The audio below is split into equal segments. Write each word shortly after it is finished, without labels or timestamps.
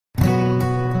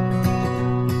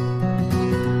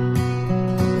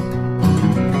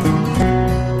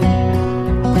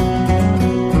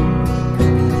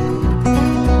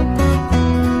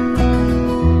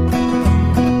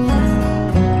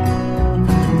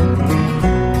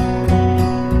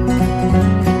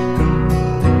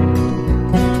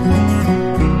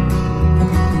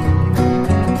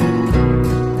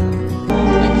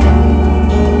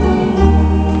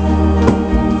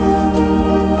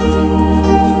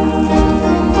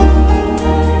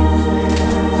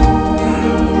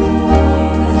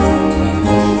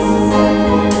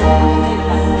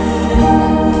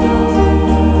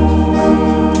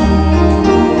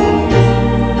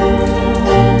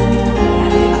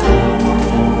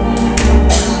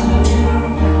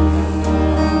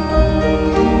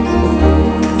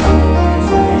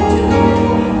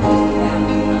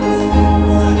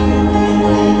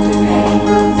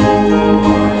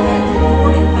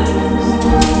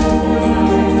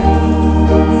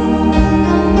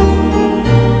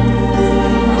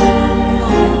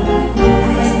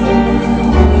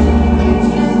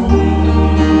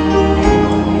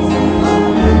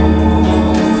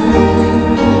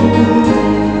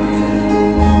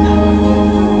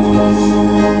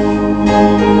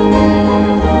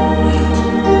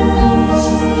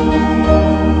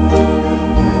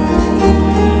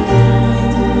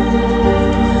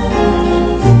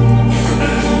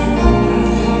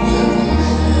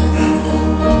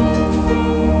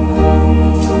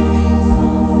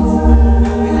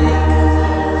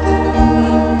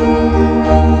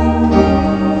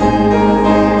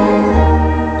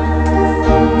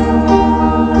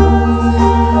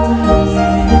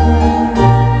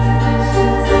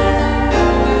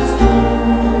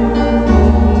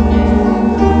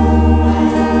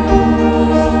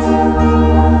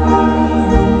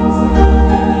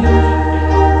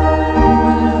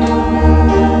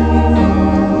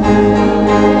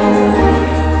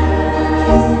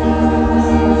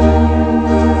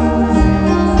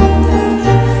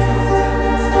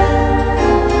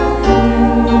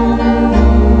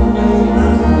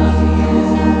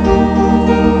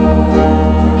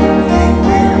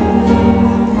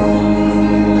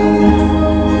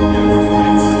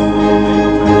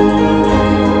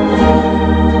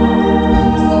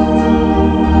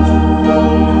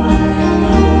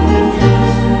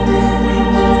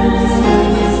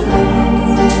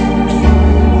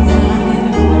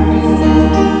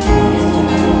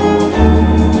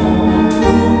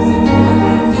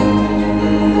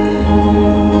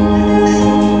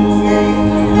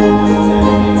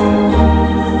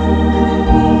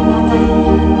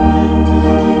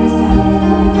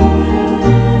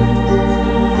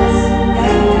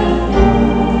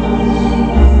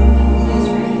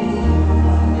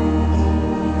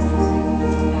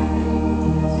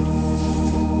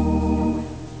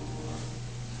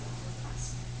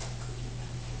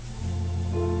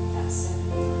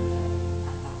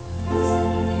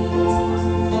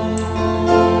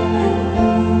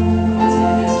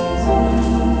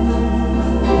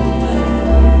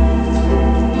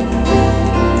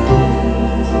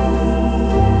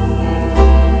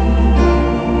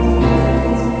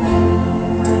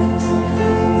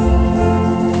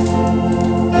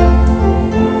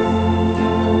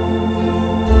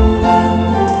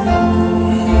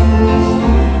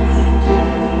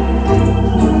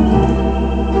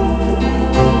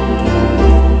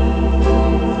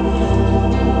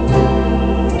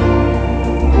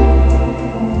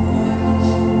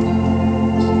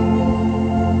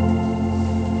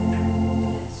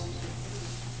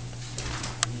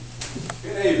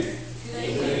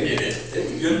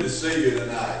see you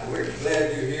tonight. We're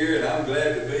glad you're here, and I'm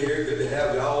glad to be here. Good to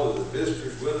have all of the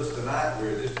visitors with us tonight.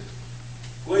 We're just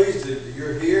pleased that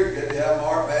you're here. Good to have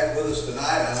Mark back with us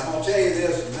tonight. And I'm going to tell you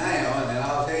this now, and then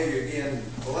I'll tell you again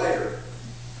later.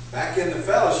 Back in the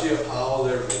fellowship hall,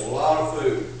 there's a lot of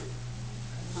food.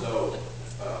 So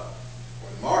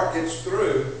when Mark gets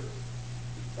through,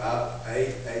 about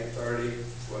 8:30,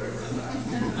 whatever time,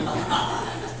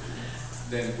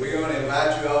 then we're going to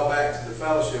invite you all back to the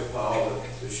fellowship hall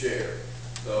to share.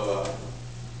 So,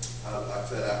 like I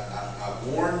said, I've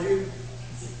warned you.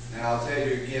 Now I'll tell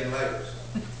you again later.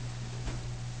 So.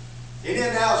 Any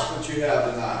announcements you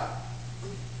have tonight?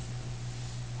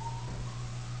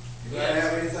 You guys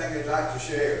have anything you'd like to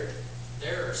share?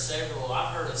 There are several.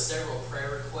 I've heard of several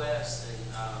prayer requests, and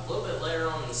a little bit later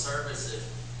on in the service,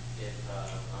 if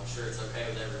I'm sure it's okay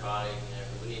with everybody,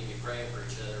 we need to be praying for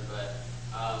each other. But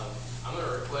I'm going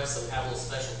to request that we have a little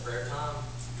special prayer time,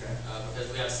 okay.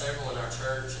 Because we have several in our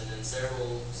church, and then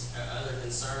several other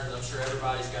concerns. I'm sure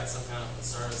everybody's got some kind of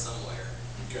concern somewhere.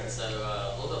 Okay. So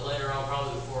a little bit later on,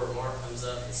 probably before Mark comes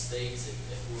up and speaks, if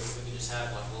we can just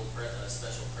have like a little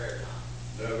special prayer time.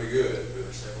 That'll be good.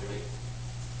 For several weeks.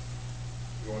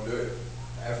 You want to do it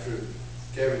after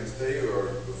Kevin's tea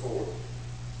or before?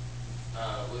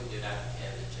 We can do it after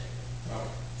Kevin and Jacob. Oh,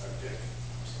 okay.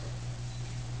 I'm sorry.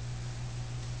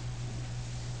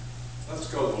 Let's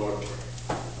go, Lord.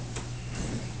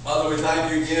 Father, we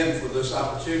thank you again for this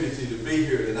opportunity to be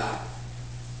here tonight.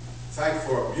 Thank you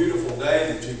for a beautiful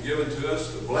day that you've given to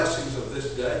us, the blessings of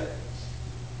this day.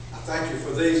 I thank you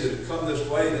for these that have come this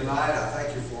way tonight. I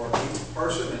thank you for each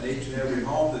person and each and every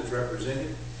home that's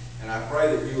represented. And I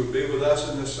pray that you would be with us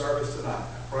in this service tonight.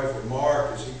 I pray for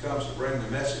Mark as he comes to bring the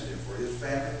message and for his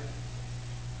family.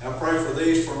 And I pray for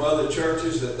these from other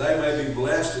churches that they may be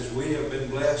blessed as we have been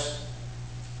blessed.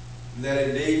 And that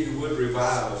indeed you would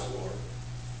revive us, Lord.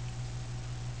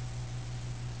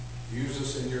 Use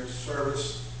us in your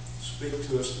service. Speak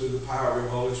to us through the power of your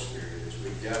Holy Spirit as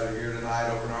we gather here tonight.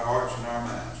 Open our hearts and our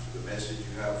minds for the message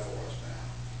you have for us now.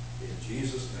 In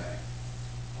Jesus' name,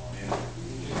 amen.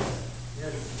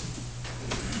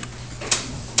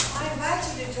 I invite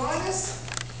you to join us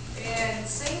in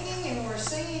singing, and we're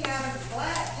singing out of the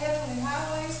Black Heavenly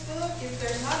Highways book. If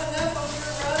there's not enough on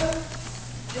your road,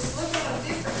 just look on a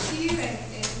different pew and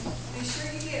be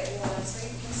sure you get one so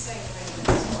you can sing with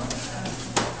us.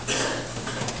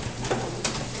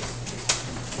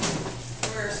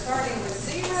 We're starting with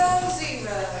 0,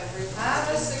 0, revive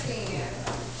us again.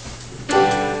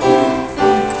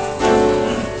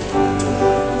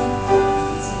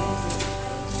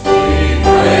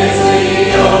 Praise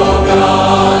thee, O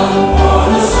God, for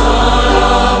the Son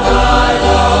of thy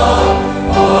love.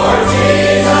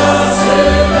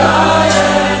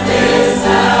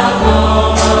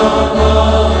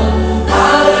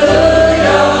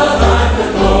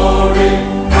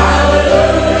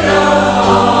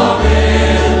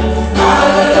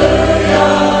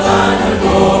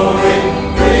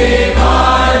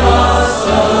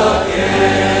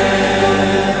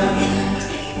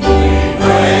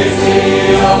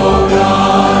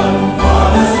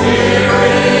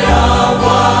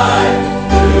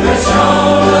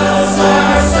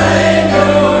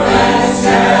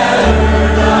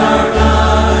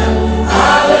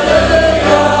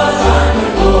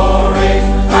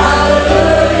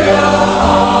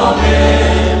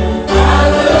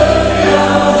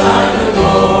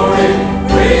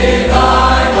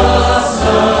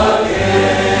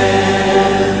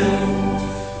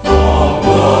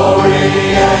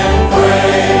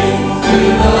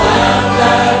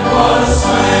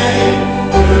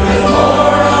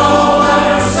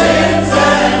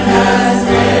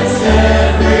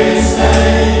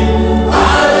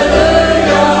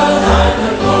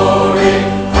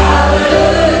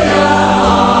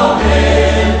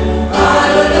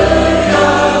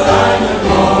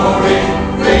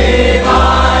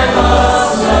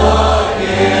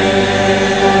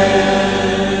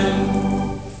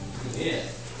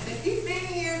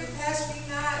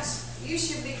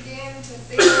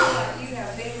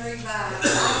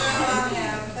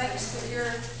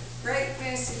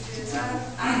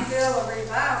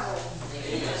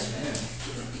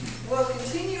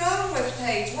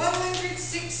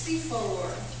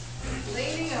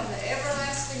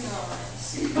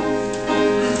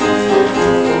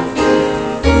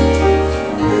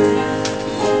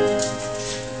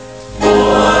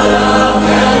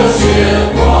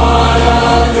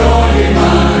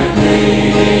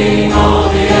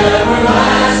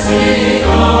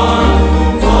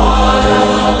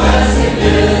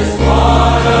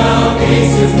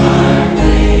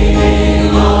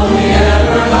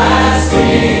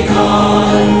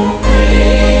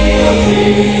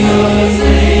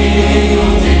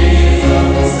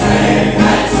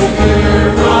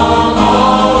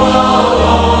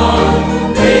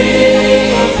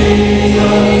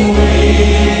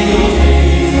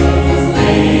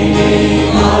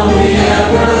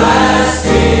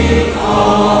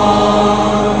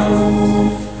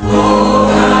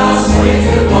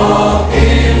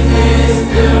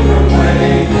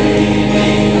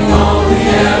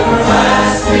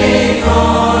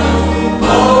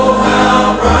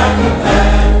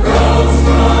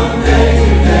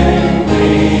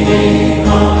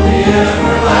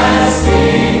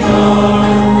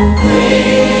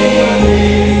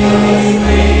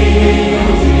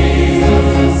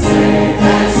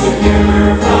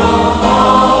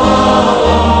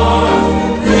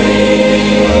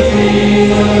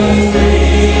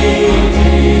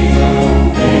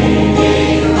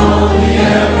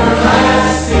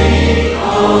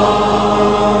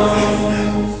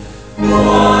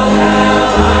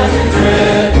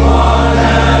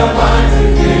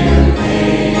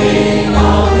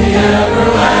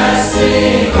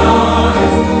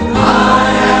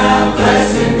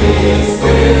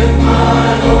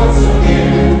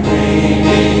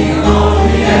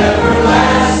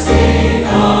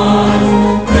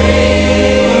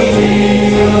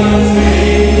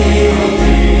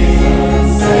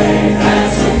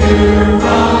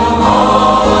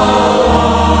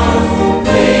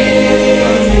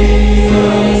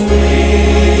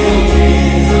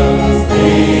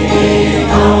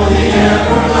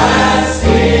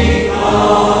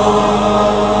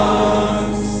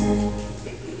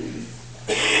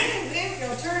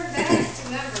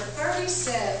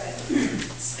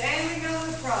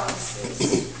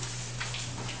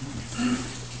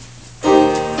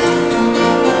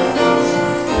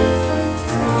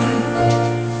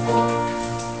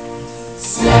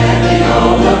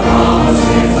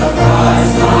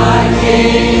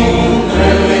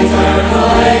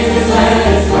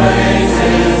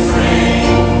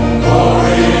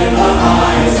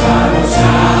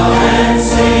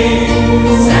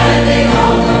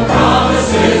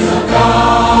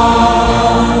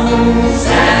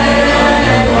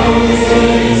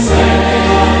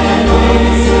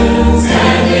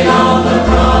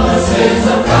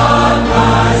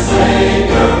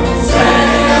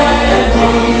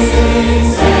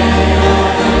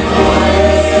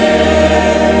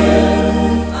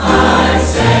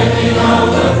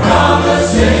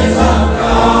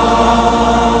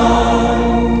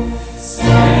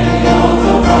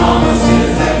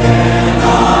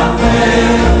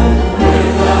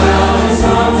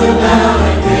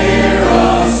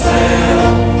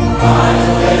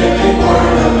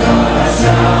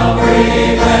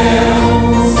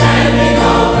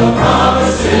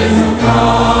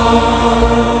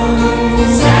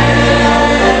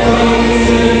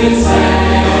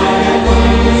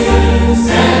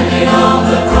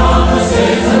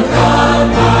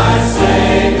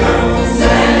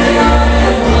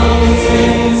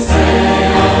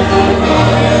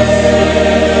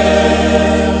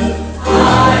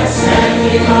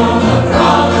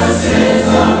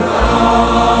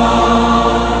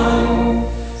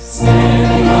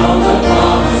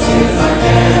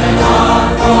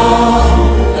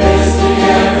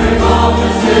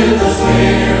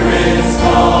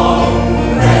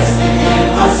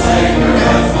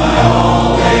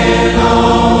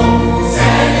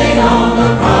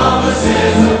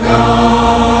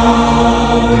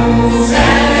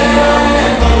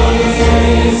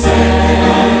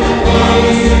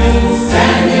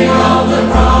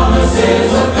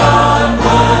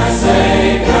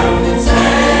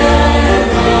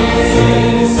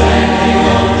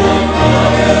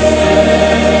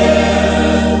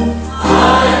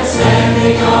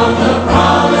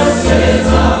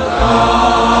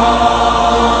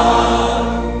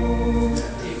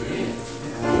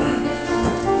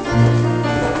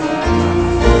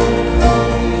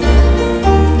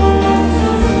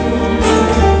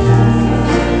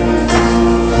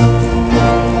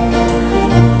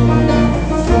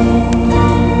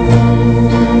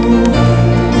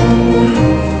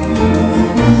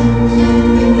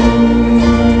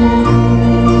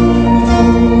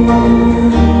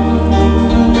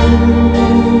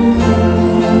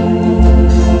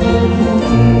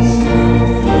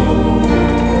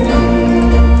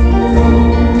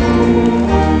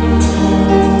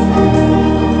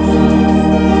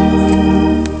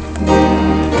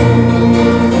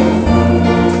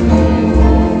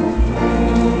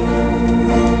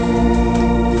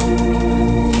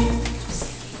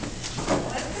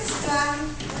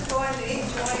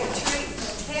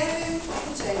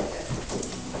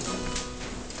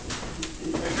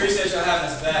 appreciate y'all having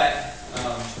us back.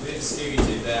 We didn't scare you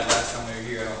too bad last time we were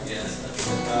here, I don't guess.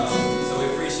 So we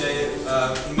appreciate it.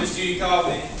 Miss Judy called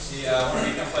me. She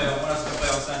wanted us to play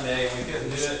on Sunday, and we couldn't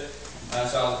do it.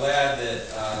 So I was glad that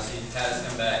she had us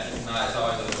come back tonight. It's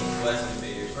always a blessing to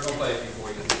be here. We're going to play a few for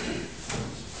you.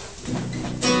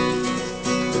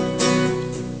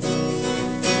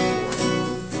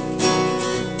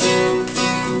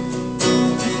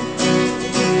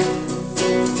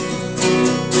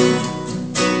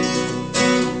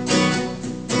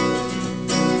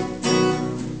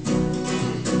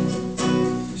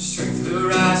 Strength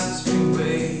arises, we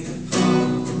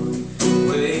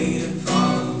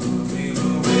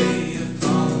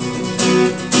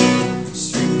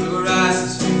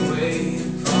wait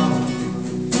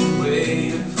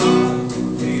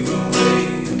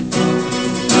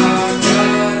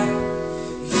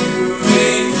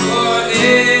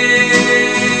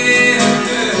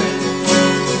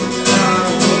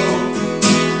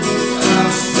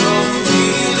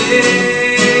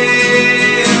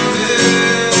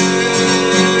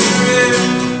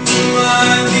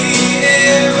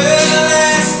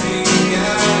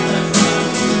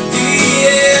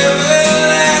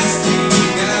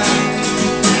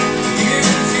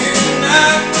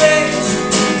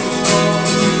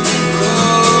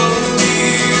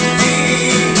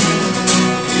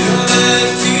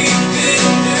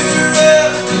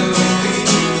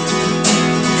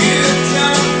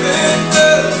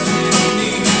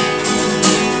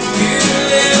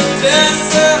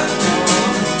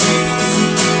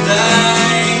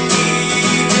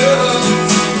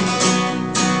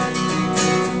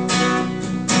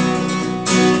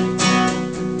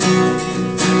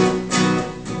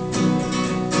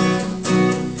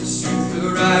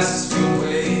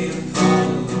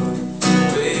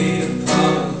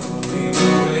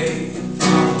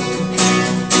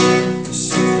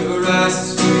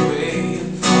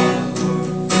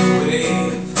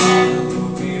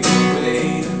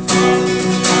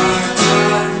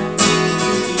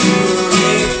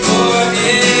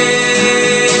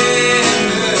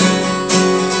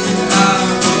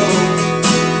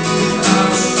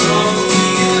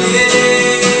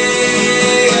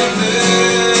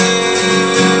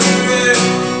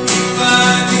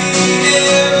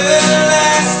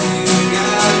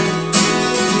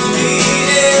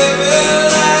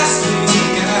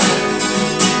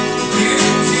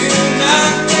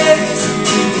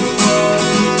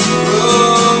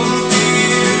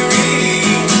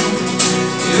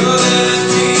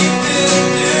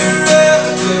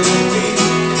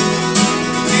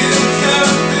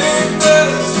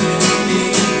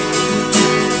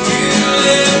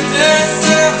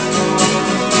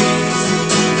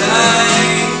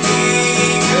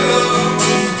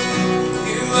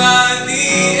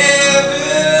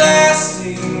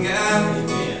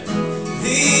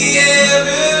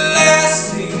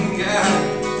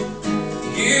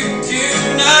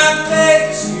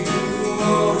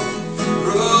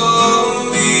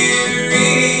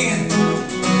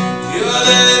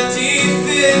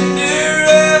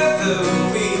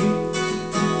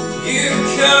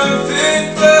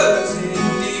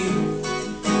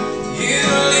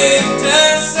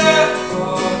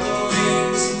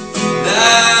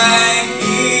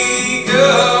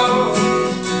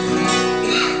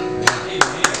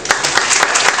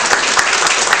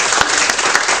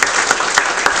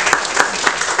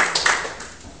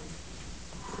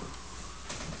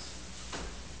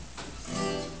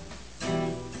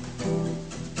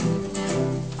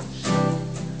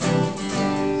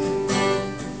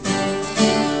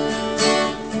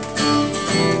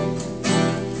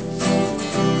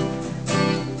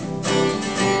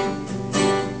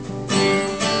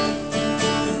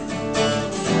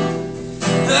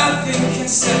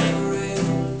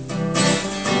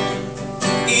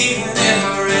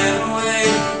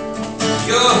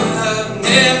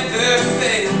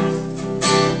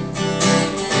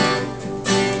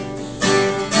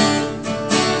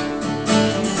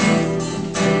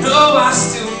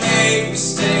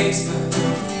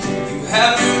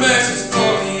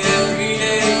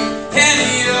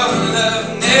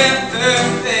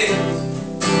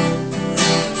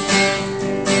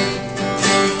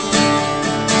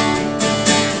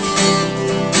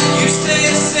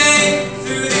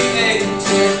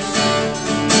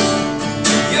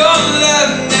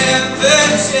never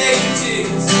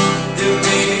changes. There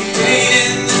may be pain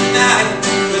in the night,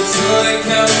 but joy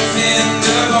comes in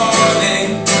the morning.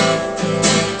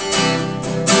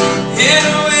 And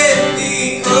when the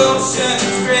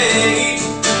oceans rage,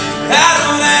 I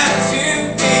don't have to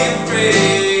be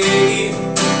afraid,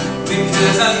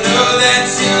 because I know that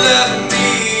you love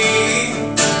me,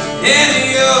 and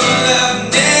your love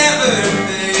never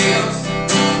fails.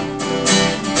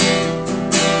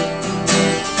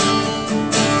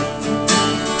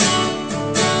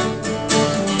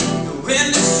 The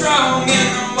wind is strong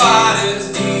and the water's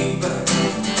deep, but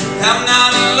I'm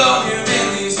not alone here in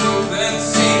these open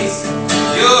seas.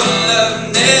 Your love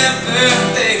never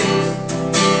fails.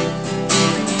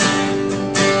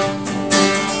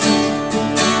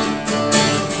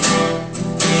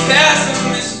 The chasm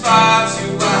is far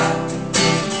too wide.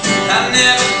 I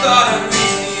never thought I'd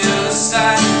reach the other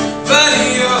side, but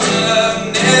your love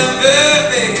never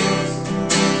fails.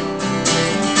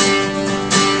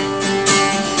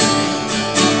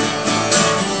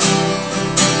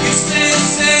 You stay the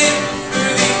same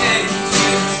through the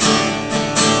ages.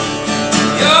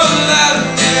 Your love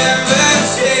never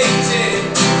changes.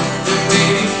 There may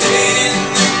be pain in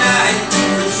the night,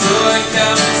 but joy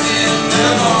comes in the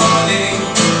morning.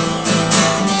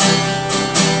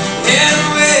 And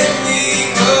when the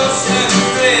ocean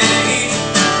rage,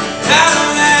 I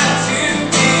don't have to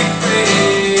be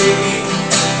afraid,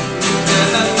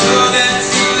 because I know that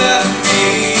you love me,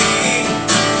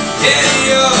 and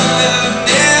your love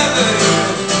never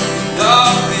fails.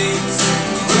 All things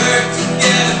work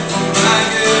together for my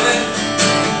good.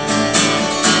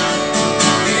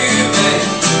 You make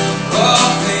all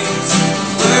things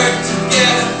work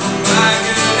together for my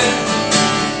good.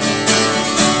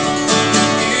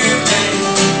 You make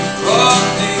all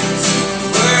things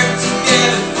work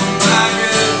together for my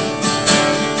good.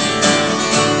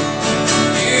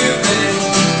 You make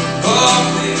all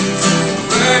things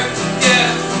work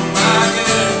together for my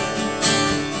good.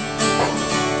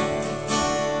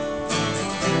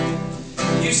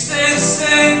 You stay the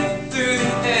same through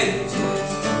the ages.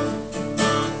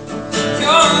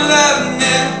 Your love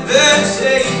never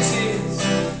changes.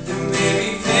 There may be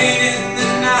pain in the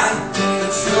night,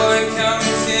 but joy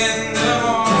comes in the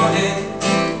morning.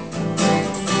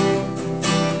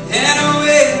 And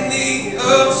when the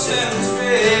oceans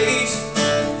rage,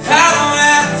 I don't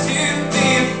have to be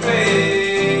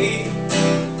afraid,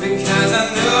 because I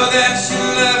know that you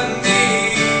love me,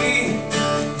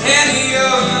 and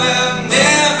your love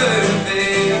never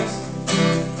fails.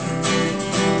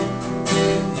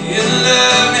 Your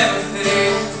love never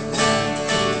fails.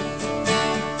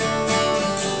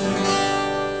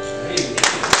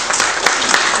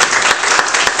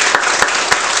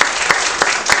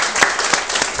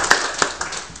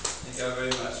 Thank y'all very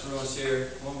much. We're going to share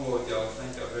one more with y'all.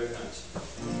 Thank y'all very much.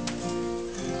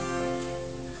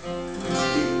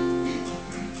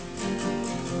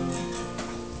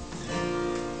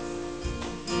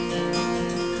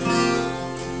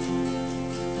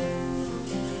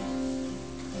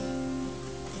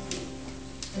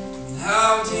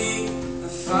 How deep the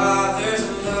Father's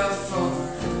love for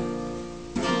her,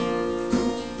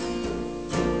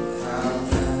 how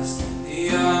vast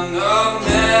beyond all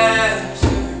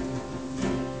measure,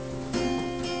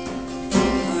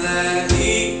 that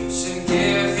He should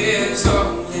give His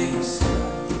only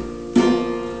Son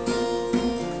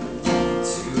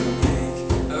to make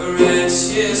a wretch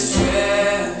His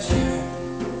treasure.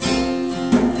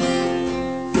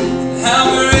 And how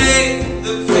great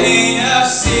the pain of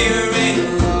searing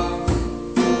love,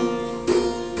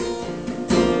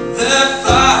 the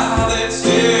Father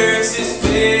turns His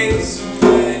face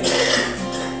away,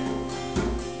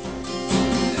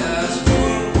 as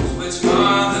wounds which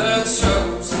mar the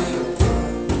chosen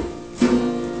one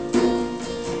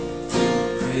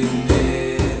bring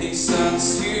many sons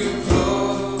to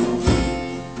glory.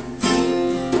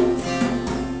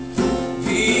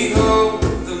 Behold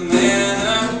the man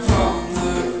upon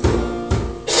the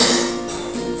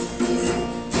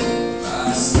my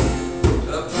sin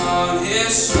upon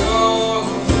His shoulder.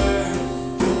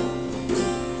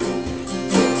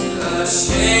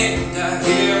 Ashamed, I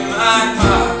hear my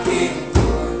mocking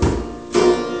voice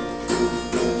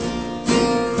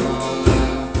call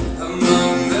out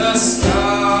among the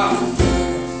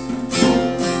scoffers.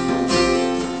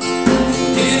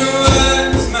 It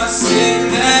was my sin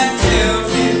that held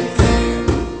Him there,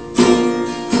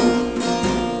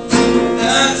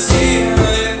 until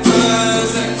it was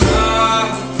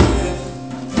accomplished.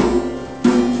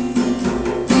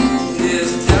 His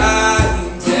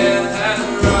dying death had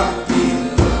brought me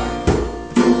life.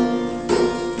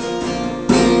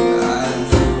 I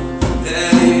know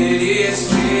that it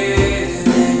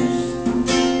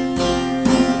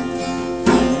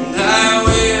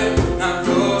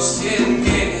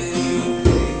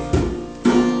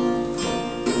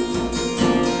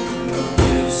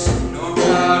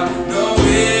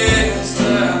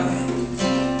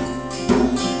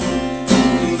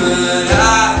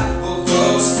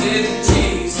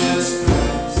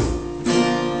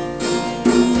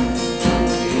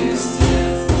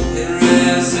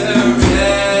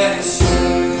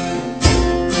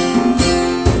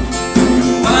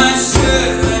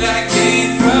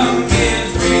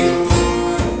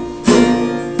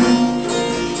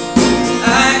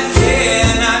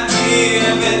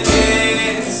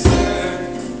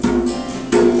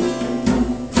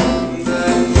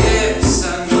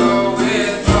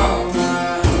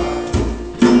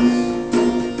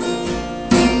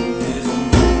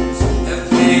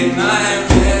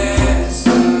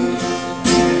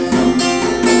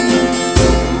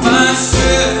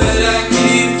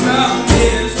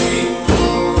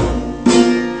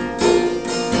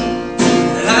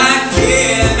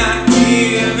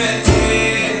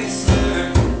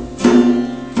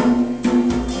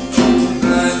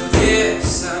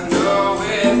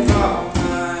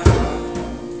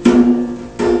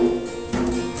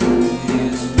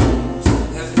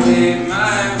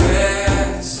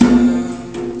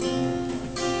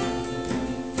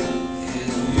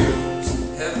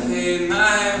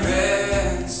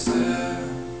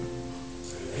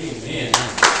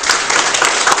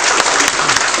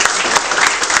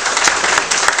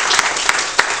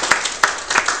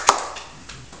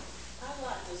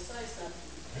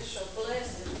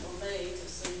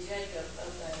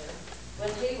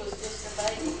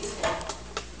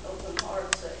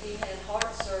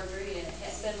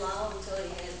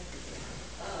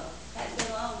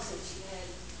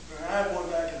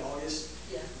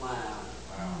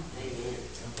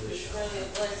really a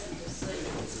blessing to see.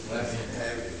 It's a blessing to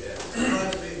have you, yeah.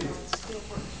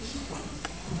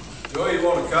 Joey, you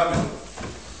want to come and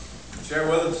share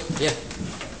with us? Yeah.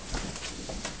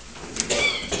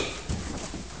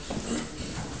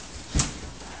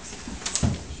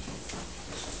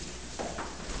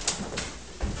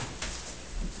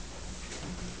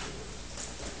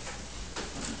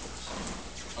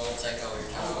 I won't take all your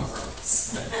time, I promise.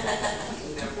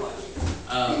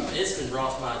 It's been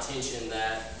brought to my attention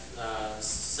that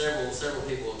several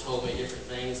people have told me different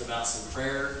things about some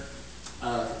prayer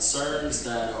concerns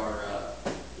that are.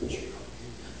 I'm sure you probably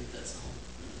hear me. I think that's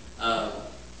on.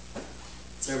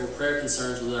 Several prayer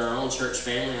concerns with our own church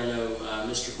family. I know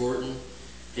Mr. Whorton,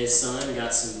 his son,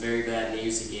 got some very bad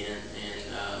news again, and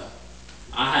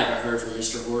I haven't heard from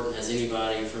Mr. Whorton. Has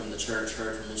anybody from the church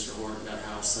heard from Mr. Whorton about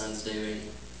how his son's doing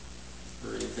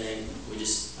or anything? We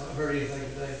just. I haven't heard anything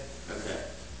today. Okay.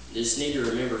 Just need to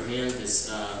remember him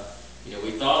because,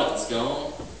 we thought it was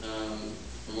gone,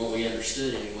 from what we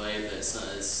understood anyway, but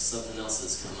it's something else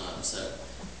that's come up. So,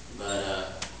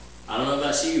 but I don't know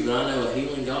about you, but I know a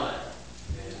healing God.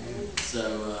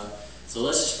 So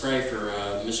let's just pray for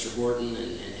Mr. Whorton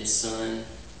and his son.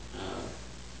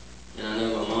 And I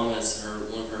know my mom has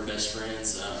one of her best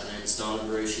friends. Her name is Donna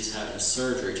Bruce. She's having a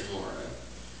surgery tomorrow.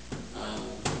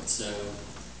 So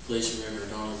please remember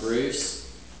Donna Bruce.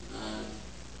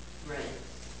 Right.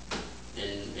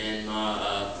 And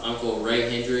my uncle Ray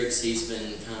Hendricks, he's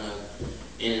been kind of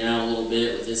in and out a little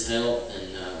bit with his health,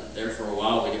 and there for a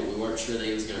while we weren't sure that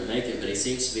he was going to make it, but he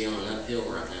seems to be on an uphill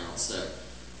right now. So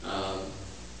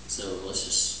let's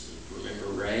just remember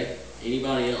Ray.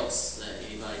 Anybody else that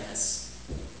anybody has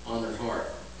on their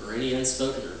heart, or any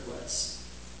unspoken requests?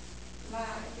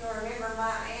 You'll remember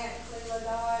my aunt Clela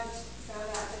Dodge found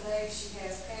out today she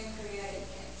has pancreatic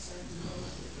cancer.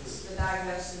 The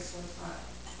diagnosis was not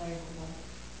favorable.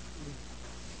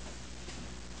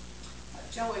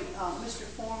 Joey, Mr.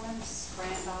 Foreman's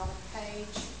granddaughter,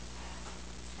 Paige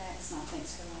Jackson, I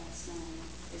think's her last name,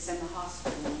 is in the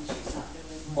hospital and she's not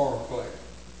doing well. Barclay.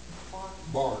 Bar-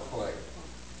 Barclay.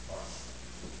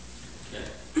 Okay.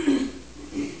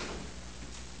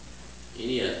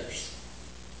 Any others?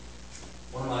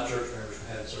 One of my church members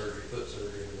had surgery, foot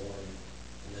surgery in the morning,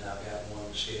 and then I've got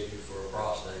one scheduled for a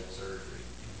prostate surgery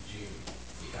in June.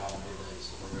 He called me today,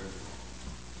 so we're ready.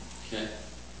 Okay.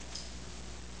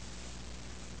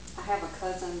 I have a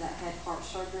cousin that had heart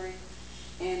surgery,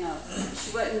 and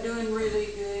she wasn't doing really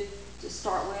good to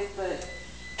start with, but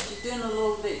she's doing a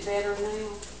little bit better now.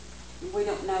 We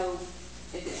don't know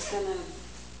if it's going to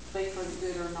be for the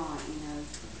good or not,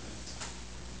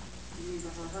 Remember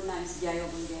her? Her name's Gail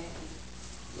and Gabby.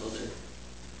 Will do.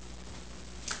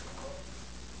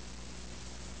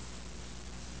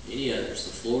 Any others?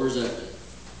 The floor is open.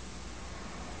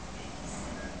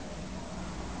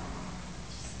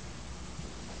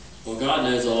 Well, God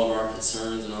knows all of our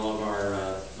concerns and all of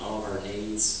our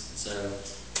needs. So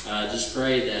just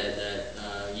pray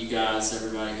that you guys,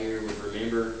 everybody here, would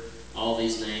remember all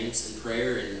these names in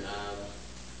prayer. And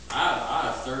I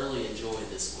have thoroughly enjoyed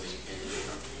this week. And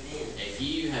if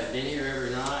you have been here every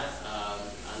night,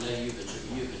 I know you've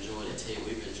enjoyed it too.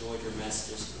 We've enjoyed your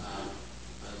messages,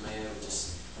 Brother Mayo.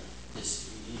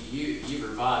 You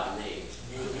revived me.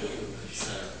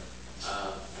 So.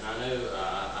 And I know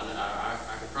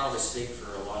I could probably speak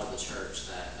for a lot of the church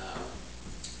that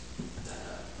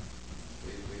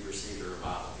we received a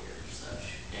revival here. So,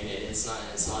 and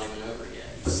it's not even over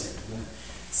yet.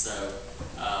 So,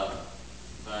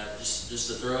 but just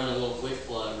to throw in a little quick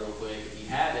plug, real quick, if you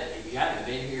haven't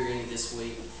been here any this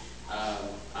week,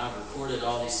 I've recorded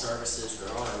all these services.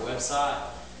 They're on our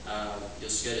website. You'll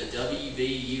just go to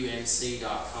wbumc.com,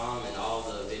 and all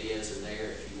the videos are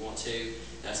there if you want to.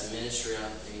 That's a ministry I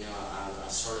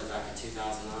started back in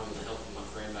 2009 with the help of my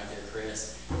friend back there,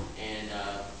 Chris, and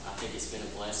I think it's been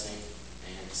a blessing.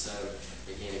 And so,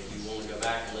 again, if you want to go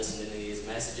back and listen to any of these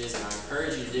messages, and I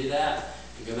encourage you to do that,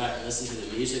 and go back and listen to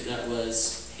the music that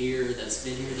was here, that's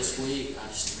been here this week, I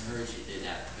just encourage you to do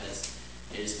that because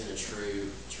it has been a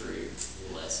true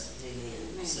blessing.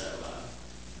 Amen. So,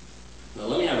 but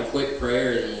let me have a quick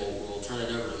prayer, and then we'll turn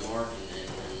it over to Mark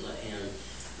and let him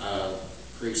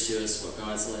preach to us what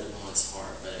God's laid upon his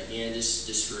heart. But again,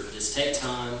 just take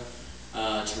time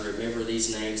to remember these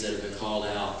names that have been called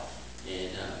out.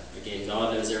 And again,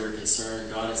 God knows every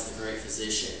concern. God is the great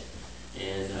physician.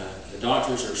 And the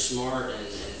doctors are smart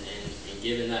and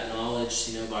given that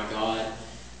knowledge, by God,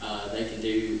 they can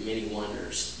do many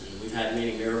wonders. And we've had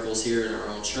many miracles here in our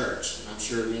own church. And I'm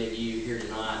sure many of you here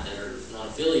tonight that are not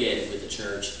affiliated with the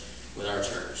church, with our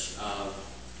church,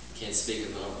 can speak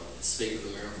of a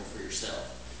miracle for yourself.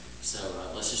 So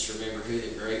let's let's just remember who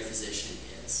the great physician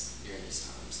is during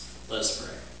these times. Let us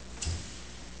pray.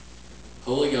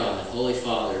 Holy God, Holy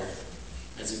Father,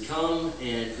 as we come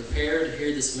and prepare to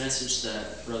hear this message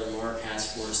that Brother Mark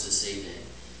has for us this evening,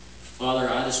 Father,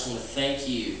 I just want to thank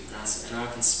you, and I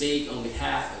can speak on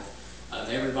behalf of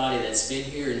everybody that's been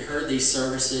here and heard these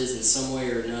services in some way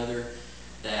or another,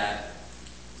 that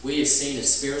we have seen a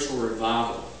spiritual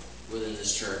revival within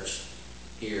this church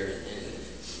here, and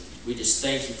we just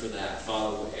thank you for that,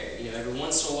 Father. Every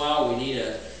once in a while we need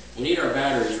our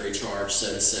batteries recharged,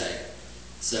 so to say.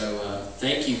 So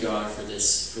thank you, God, for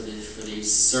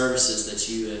these services that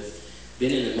you have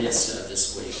been in the midst of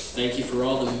this week. Thank you for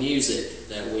all the music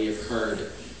that we have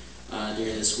heard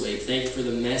during this week. Thank you for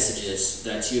the messages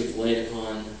that you have laid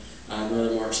upon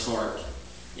Brother Mark's heart.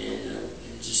 And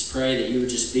just pray that you would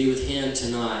just be with him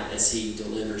tonight as he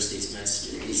delivers these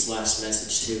messages, this last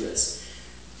message to us.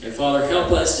 And Father,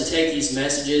 help us to take these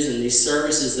messages and these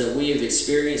services that we have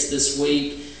experienced this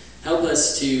week. Help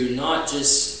us to not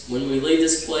just, when we leave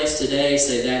this place today,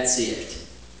 say that's it.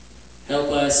 Help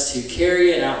us to carry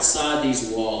it outside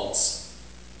these walls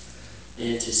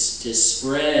and to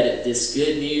spread this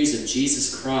good news of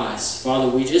Jesus Christ.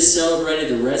 Father, we just celebrated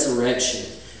the resurrection.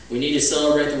 We need to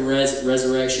celebrate the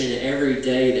resurrection every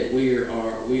day that we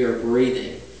are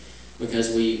breathing,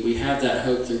 because we have that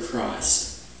hope through Christ,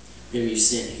 whom you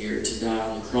sent here to die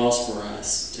on the cross for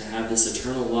us, to have this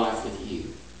eternal life with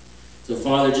you. So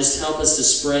Father, just help us to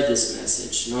spread this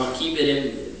message, not keep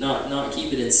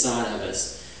it inside of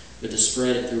us, but to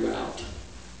spread it throughout.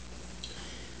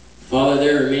 Father,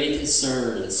 there are many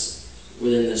concerns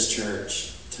within this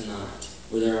church tonight,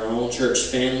 within our own church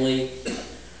family,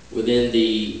 within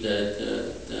the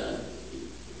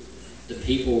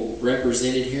people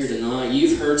represented here tonight.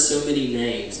 You've heard so many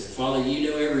names. And Father, you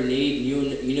know every need,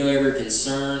 you know every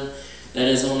concern that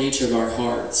is on each of our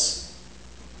hearts.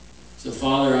 So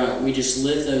Father, we just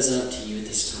lift those up to you at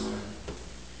this time.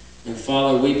 And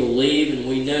Father, we believe and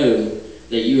we know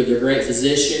that you are the great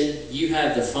physician. You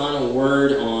have the final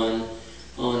word on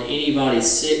anybody's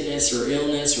sickness or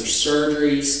illness or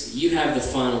surgeries. You have the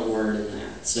final word in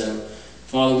that. So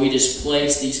Father, we just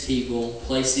place these people,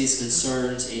 place these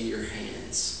concerns in your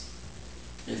hands.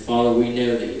 And Father, we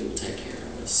know that you will take care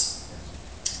of us.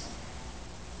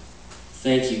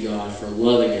 Thank you, God, for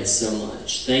loving us so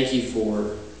much. Thank you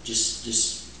for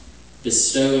just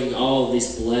bestowing all of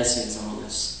these blessings on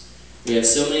us. We have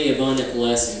so many abundant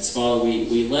blessings. Father,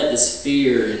 we let this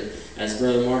fear, and as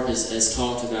Brother Mark has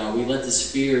talked about, we let this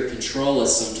fear control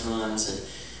us sometimes,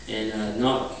 and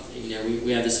not,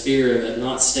 we have this fear of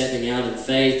not stepping out in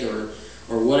faith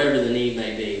or whatever the need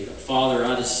may be. But Father,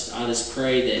 I just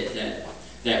pray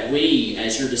that we,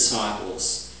 as your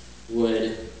disciples,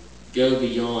 would go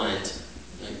beyond,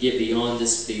 get beyond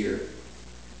this fear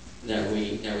that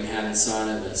we have inside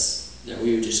of us. That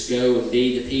we would just go and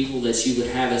be the people that you would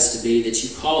have us to be, that you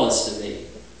call us to be.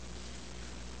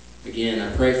 Again, I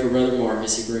pray for Brother Mark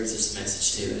as he brings this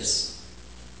message to us.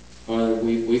 Father,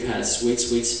 we've had a sweet,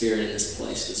 sweet spirit in this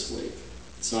place this week.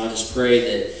 So I just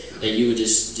pray that you would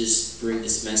just bring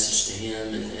this message to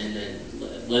him,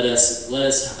 and let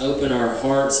us open our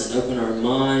hearts and open our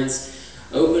minds,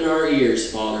 open our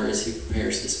ears, Father, as he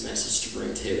prepares this message to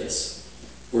bring to us.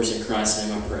 For it's in Christ's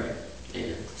name I pray.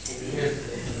 Amen. Amen.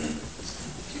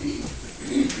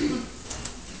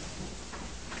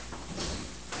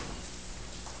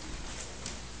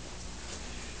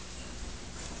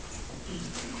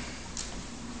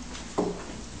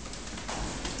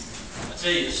 I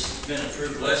tell you, it's been a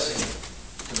true blessing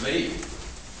to me.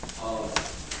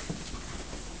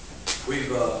 We've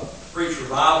preached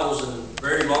revivals in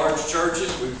very large churches.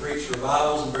 We've preached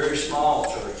revivals in very small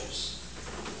churches.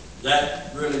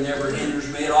 That really never hinders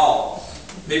me at all.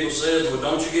 People say, well,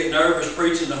 don't you get nervous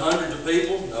preaching to hundreds of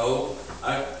people? No.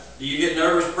 Do you get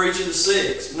nervous preaching to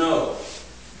 6? No.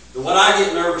 But what I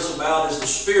get nervous about is the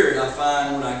spirit I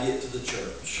find when I get to the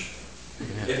church.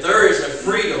 If there is a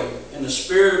freedom and the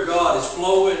Spirit of God is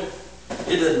flowing,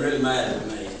 it doesn't really matter to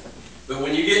me. But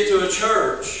when you get to a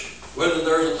church, whether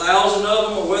there's 1,000 of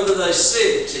them or whether there's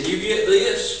 6, and you get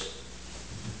this,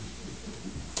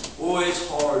 boy, it's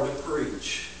hard to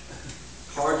preach.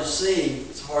 Hard to sing.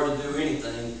 It's hard to do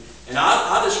anything. And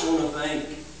I just want to thank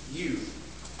you,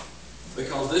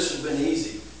 because this has been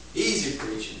easy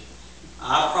preaching.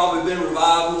 I've probably been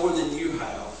revived more than you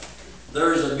have.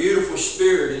 There's a beautiful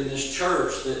spirit in this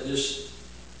church that just,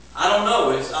 I don't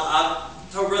know. I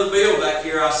told Brother Bill back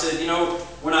here, I said,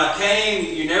 when I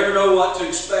came, you never know what to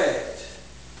expect.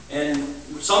 And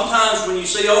sometimes when you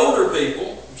see older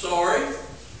people, I'm sorry,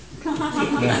 but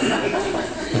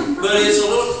it's a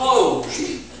little closed.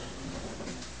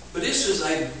 But this is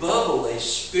a bubbly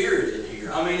spirit in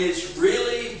here. I mean, it's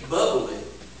really bubbly.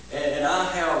 And I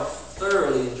have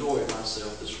thoroughly enjoyed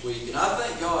myself this week. And I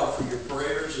thank God for your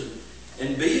prayers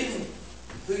and being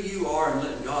who you are and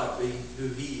letting God be who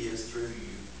He is through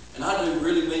you. And I do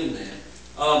really mean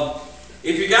that.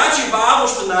 If you got your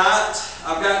Bibles tonight,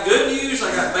 I've got good news,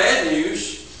 I got bad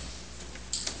news.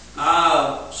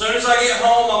 As soon as I get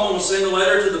home, I'm going to send a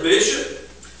letter to the bishop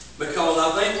because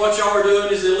I think what y'all are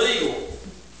doing is illegal.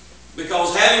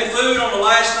 Because having food on the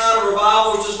last night of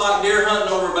revival is just like deer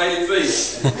hunting over a baited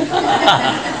field.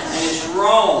 And it's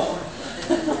wrong.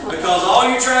 Because all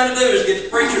you're trying to do is get the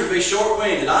preacher to be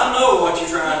short-winded. I know what you're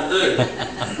trying to do.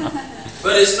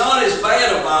 But it's not as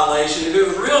bad a violation. If it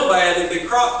was real bad, it'd be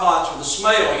crock pots with a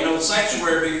smell. You know, the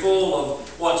sanctuary would be full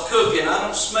of what's cooking. I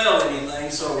don't smell anything,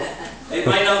 so it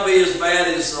may not be as bad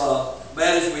as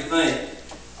we think.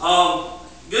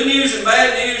 Good news and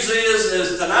bad news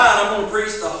is tonight I'm going to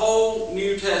preach the whole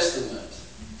New Testament.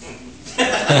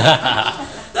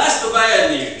 That's the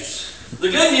bad news. The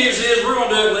good news is we're going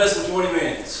to do it in less than 20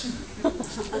 minutes.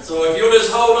 So if you'll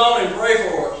just hold on and pray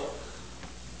for us.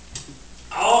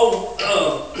 All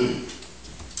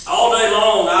day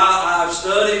long I've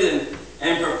studied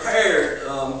and prepared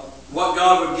what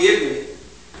God would give me.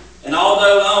 And all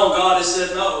day long God has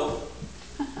said no.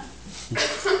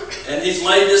 And He's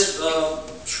laid this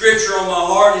scripture on my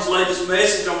heart. He's laid this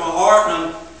message on my heart.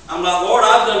 And I'm like, Lord,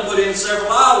 I've done put in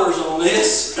several hours on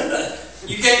this.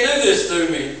 You can't do this to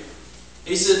me.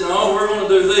 He said, no, we're going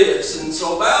to do this. And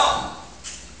so about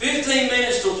 15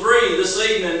 minutes till 3 this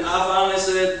evening, I finally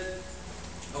said,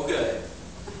 okay,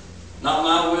 not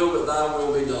my will, but thy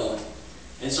will be done.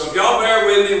 And so if y'all bear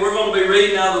with me, we're going to be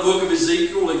reading out of the book of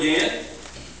Ezekiel again.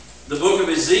 The book of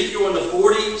Ezekiel in the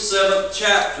 47th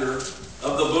chapter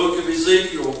of the book of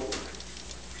Ezekiel.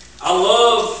 I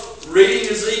love reading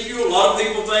Ezekiel. A lot of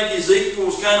people think Ezekiel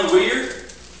was kind of weird.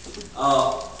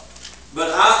 But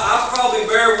I probably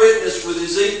bear witness with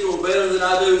Ezekiel better than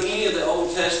I do any of the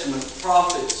Old Testament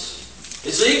prophets.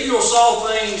 Ezekiel saw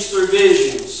things through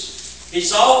visions. He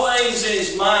saw things in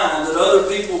his mind that other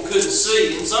people couldn't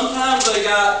see. And sometimes they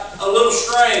got a little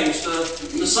strange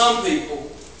to some people.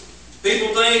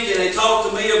 People think and they talk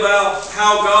to me about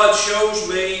how God shows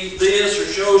me this or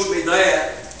shows me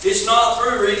that. It's not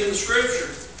through reading the Scripture.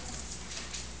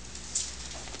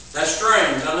 That's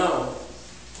strange, I know.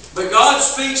 But God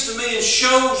speaks to me and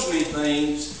shows me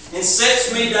things and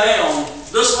sets me down.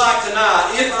 Just like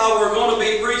tonight, if I were going to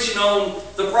be preaching on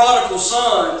the prodigal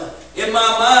son, in my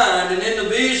mind and in the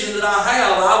vision that I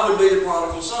have, I would be the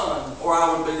prodigal son, or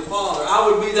I would be the father. I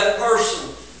would be that person.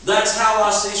 That's how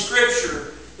I see Scripture.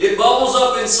 It bubbles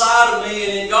up inside of me,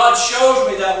 and then God shows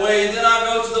me that way, and then I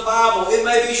go to the Bible. It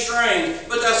may be strange,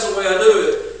 but that's the way I do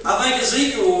it. I think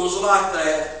Ezekiel was like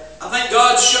that. I think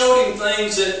God showed him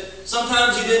things that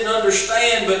sometimes he didn't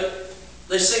understand, but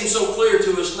they seem so clear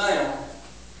to us now.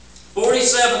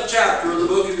 47th chapter of the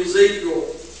book of Ezekiel.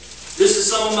 This is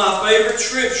some of my favorite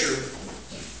Scripture.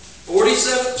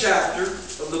 47th chapter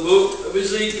of the book of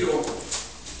Ezekiel.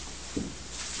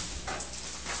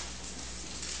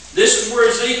 This is where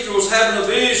Ezekiel was having a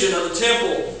vision of the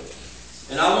temple.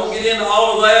 And I won't get into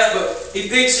all of that, but he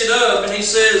picks it up and he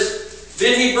says,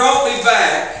 then he brought me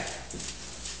back.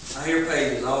 I hear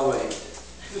pages, I'll wait.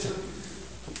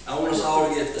 I want us all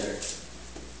to get there.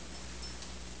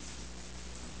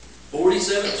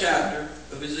 47th chapter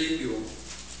of Ezekiel.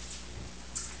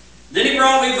 Then he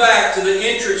brought me back to the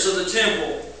entrance of the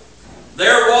temple.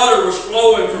 There water was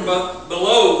flowing from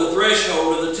below the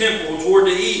threshold of the temple toward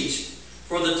the east,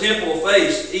 for the temple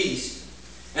faced east.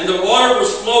 And the water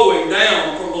was flowing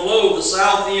down from below the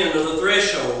south end of the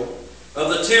threshold of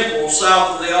the temple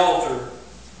south of the altar.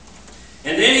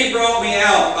 And then he brought me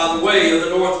out by the way of the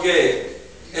north gate,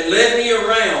 and led me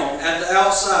around at the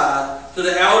outside to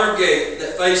the outer gate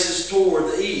that faces toward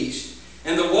the east.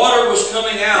 And the water was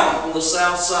coming out on the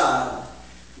south side,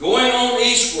 going on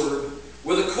eastward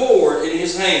with a cord in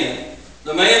his hand.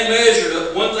 The man measured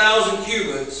up 1,000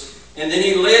 cubits, and then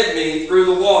he led me through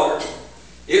the water.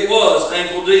 It was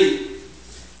ankle deep.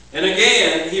 And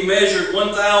again he measured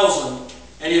 1,000,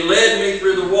 and he led me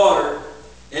through the water,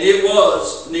 and it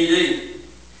was knee deep.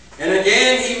 And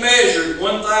again he measured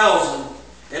 1,000,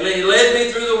 and he led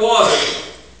me through the water,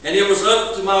 and it was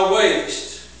up to my waist.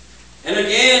 And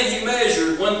again he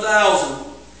measured 1,000,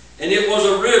 and it was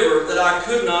a river that I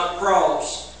could not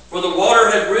cross, for the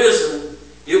water had risen.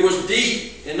 It was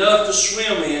deep enough to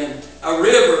swim in, a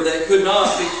river that could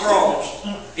not be crossed.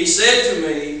 He said to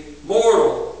me,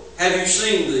 mortal, have you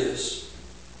seen this?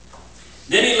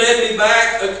 Then he led me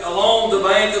back along the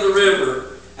bank of the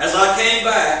river. As I came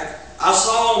back, I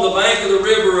saw on the bank of the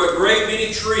river a great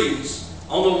many trees,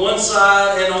 on the one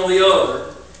side and on the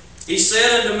other. He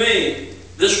said unto me,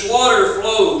 This water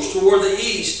flows toward the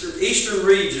eastern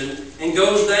region, and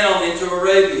goes down into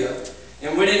Arabia.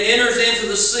 And when it enters into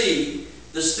the sea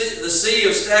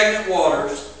of stagnant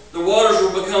waters, the waters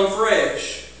will become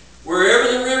fresh.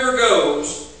 Wherever the river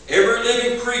goes, every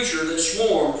living creature that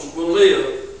swarms will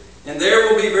live, and there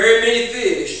will be very many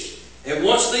fish. And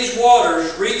once these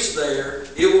waters reach there,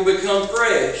 it will become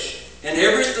fresh, and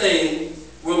everything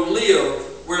will live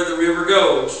where the river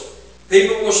goes.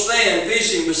 People will stand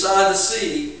fishing beside the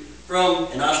sea from,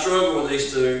 and I struggle with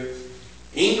these two,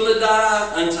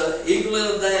 Engledai unto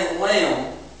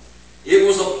Egledam. It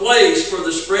was a place for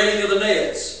the spreading of the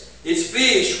nets. Its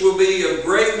fish will be of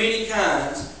great many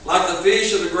kinds, like the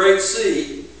fish of the great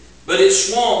sea. But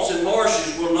its swamps and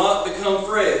marshes will not become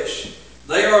fresh.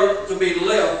 They are to be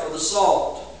left for the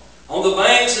salt. On the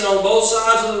banks and on both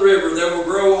sides of the river there will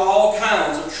grow all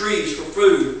kinds of trees for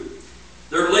food.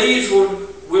 Their leaves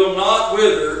will not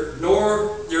wither,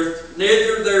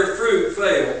 neither their fruit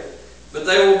fail. But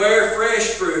they will bear fresh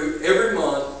fruit every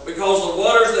month, because the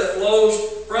waters that flows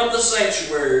from the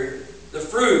sanctuary, the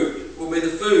fruit will be the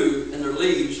food, and their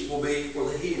leaves will be for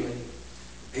the healing.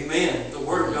 Amen. The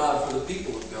word of God for the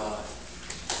people of God.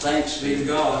 Thanks be to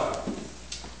God.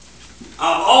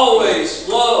 I've always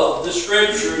loved the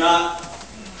scripture, and I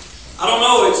don't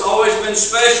know, it's always been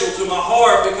special to my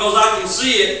heart because I can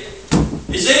see it.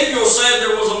 Ezekiel said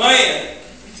there was a man,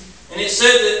 and it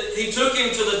said that he took him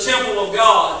to the temple of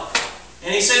God,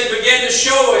 and he said he began to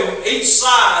show him each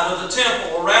side of the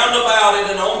temple, around about it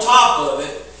and on top of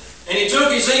it. And he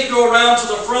took Ezekiel around to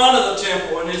the front of the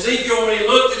temple, and Ezekiel, when he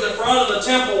looked at the front of the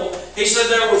temple, he said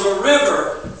there was a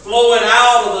river flowing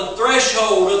out of the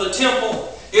threshold of the temple.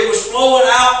 It was flowing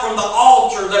out from the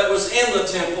altar that was in the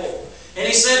temple. And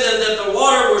he said that the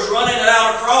water was running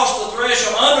out across the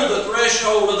threshold, under the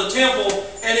threshold of the temple,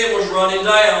 and it was running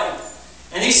down.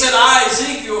 And he said, I,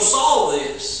 Ezekiel, saw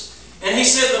this. And he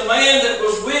said, the man that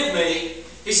was with me,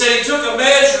 he said he took a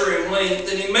measuring length,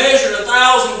 and he measured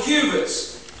 1,000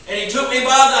 cubits. And he took me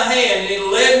by the hand, and he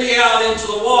led me out into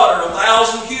the water,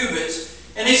 1,000 cubits.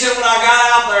 And he said, when I got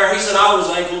out there, he said, I was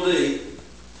ankle deep.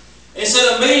 And he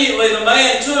said, immediately the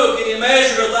man took and he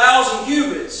measured 1,000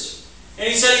 cubits. And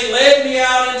he said, he led me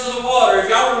out into the water. If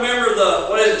y'all remember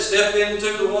step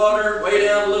into the water, way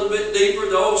down a little bit deeper,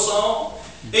 the old song.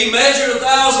 He measured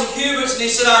 1,000 cubits, and he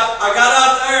said, I got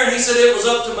out there, and he said it was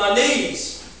up to my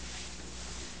knees.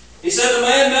 He said the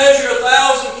man measured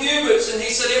 1,000 cubits, and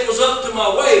he said it was up to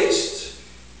my waist.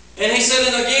 And he said,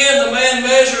 and again the man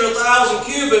measured 1,000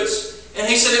 cubits, and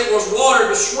he said it was water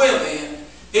to swim in.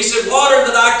 He said water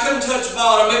that I couldn't touch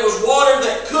bottom. It was water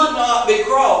that could not be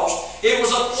crossed. It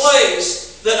was a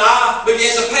place that I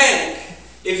began to panic.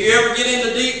 If you ever get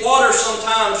into deep water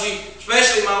sometimes,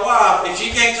 especially my wife, if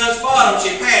she can't touch bottom,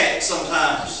 she panics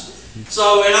sometimes.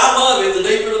 So, and I love it, the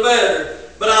deeper the better.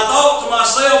 But I thought to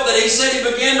myself that he said he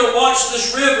began to watch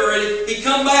this river, and he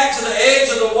come back to the edge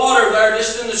of the water there,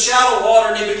 just in the shallow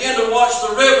water, and he began to watch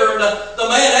the river, and the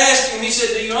man asked him, he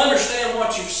said, do you understand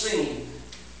what you've seen?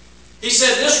 He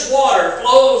said, this water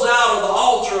flows out of the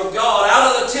altar of God,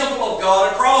 out of the temple of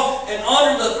God, across and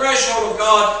under the threshold of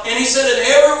God, and he said, and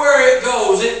everywhere it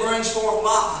goes, it brings forth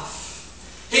life.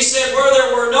 He said, where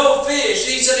there were no fish,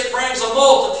 he said, it brings a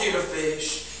multitude of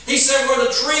fish. He said, where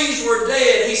the trees were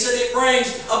dead, he said, it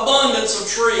brings abundance of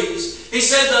trees. He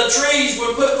said the trees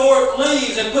would put forth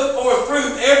leaves and put forth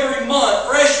fruit every month,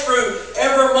 fresh fruit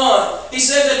every month. He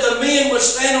said that the men would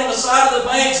stand on the side of the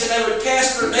banks and they would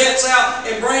cast their nets out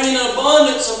and bring in an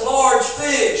abundance of large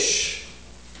fish.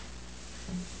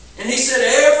 And he said,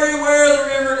 everywhere the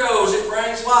river goes, it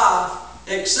brings life,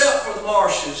 except for the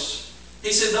marshes.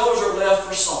 He said, those are left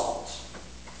for salt.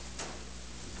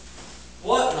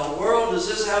 What in the world does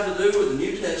this have to do with the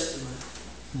New Testament?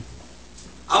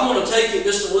 I'm going to take it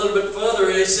just a little bit further,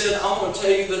 and he said, I'm going to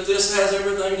tell you that this has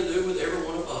everything to do with every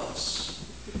one of us.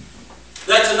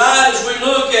 That tonight, as we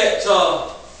look at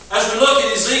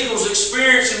Ezekiel's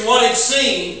experience and what he'd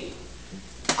seen,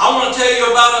 I want to tell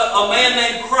you about a man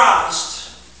named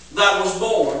Christ that was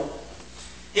born.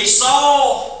 He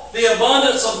saw the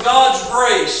abundance of God's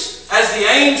grace as the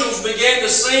angels began to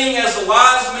sing, as the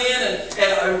wise men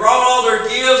and brought all their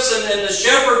gifts, and the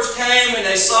shepherds came and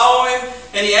they saw him,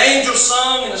 and the angels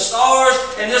sung, and the stars,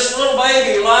 and this little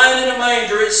baby lying in a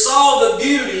manger, it saw the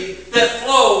beauty that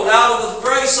flowed out of the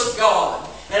grace of God.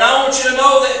 And I want you to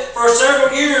know that for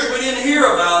several years we didn't hear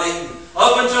about him,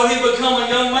 up until he became a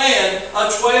young man,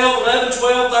 11,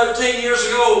 12, 13 years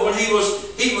ago, when he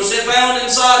was found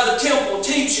inside the temple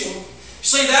teaching.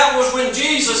 See, that was when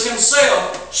Jesus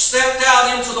himself stepped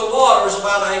out into the waters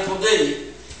about ankle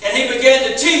deep. And he began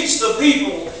to teach the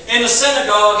people in the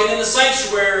synagogue and in the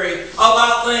sanctuary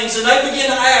about things. And they began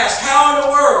to ask, how in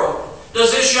the world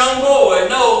does this young boy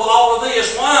know all of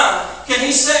this? Why can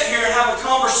he sit here and have a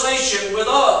conversation with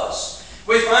us?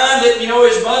 We find that,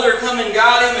 his mother come and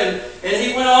got him, and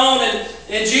he went on,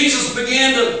 and Jesus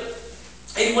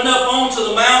he went up onto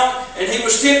the mount, and he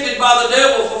was tempted by the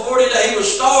devil for 40 days. He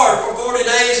was starved for 40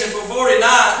 days and for 40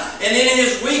 nights. And then in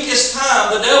his weakest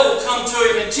time, the devil come to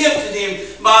him and tempted him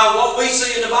by what we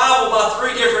see in the Bible by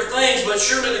 3 different things. But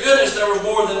surely to goodness, there was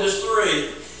more than just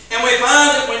 3. And we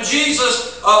find that when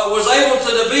Jesus was able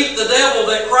to defeat the devil,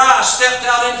 that Christ stepped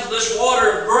out into this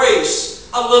water of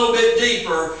grace a little bit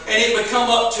deeper, and it would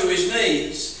come up to his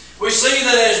knees. We see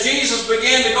that as Jesus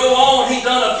began to go on, he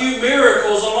done a few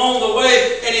miracles along the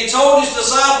way, and he told his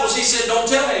disciples, he said, don't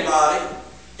tell anybody.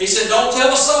 He said, don't tell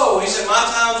a soul. He said, my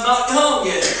time's not come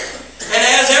yet. And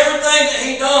as everything that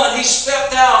he done, he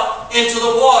stepped out into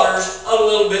the waters a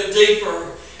little bit deeper.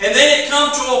 And then it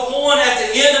come to a point at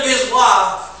the end of his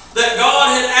life that God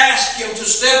had asked him to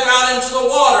step out into the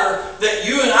water that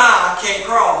you and I can't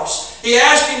cross. He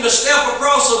asked him to step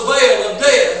across a veil of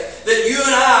death that you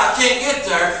and I can't get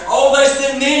there. Oh, there's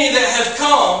been many that have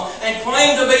come and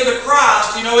claimed to be the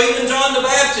Christ. Even John the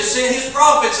Baptist sent his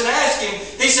prophets and asked him,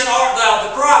 he said, art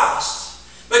thou the Christ?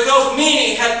 Because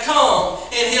many had come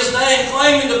in his name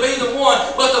claiming to be the one.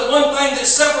 But the one thing that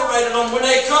separated them, when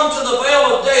they come to the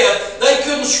veil of death, they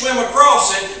couldn't swim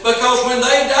across it, because when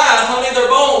they died, honey,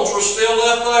 their bones were still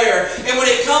left there. And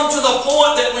when it come to the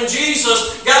point that when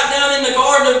Jesus got down in the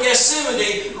Garden of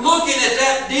Gethsemane, looking at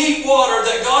that deep water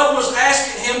that God was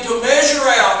asking him to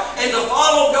measure out and to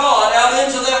follow God out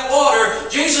into that water,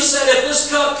 Jesus said, if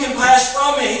this cup can pass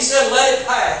from me, he said, let it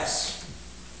pass.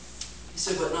 He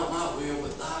said, but not my will,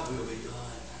 but thy will be done.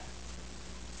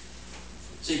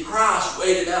 See, Christ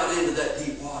waded out into that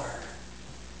deep water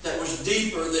that was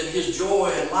deeper than his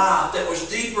joy in life, that was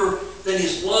deeper than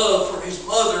his love for his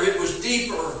mother. It was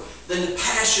deeper than the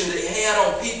passion that he had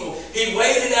on people. He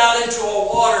waded out into a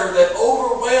water that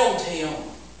overwhelmed him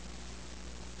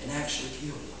and actually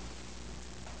killed him.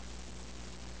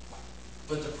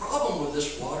 But the problem with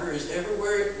this water is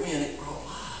everywhere it went, it brought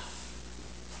life.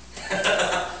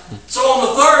 So on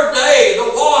the 3rd day,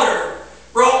 the water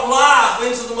brought life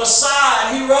into the Messiah,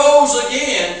 and he rose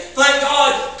again. Thank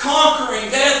God,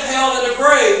 conquering death, hell, and the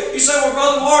grave. You say, well,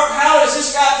 Brother Mark, how has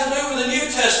this got to do with the New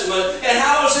Testament? And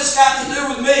how has this got to do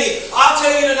with me? I'll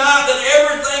tell you tonight that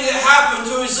everything that happened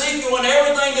to Ezekiel and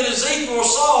everything that Ezekiel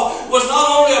saw was not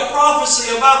only a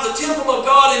prophecy about the temple of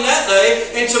God in that day,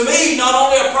 and to me, not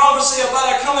only a prophecy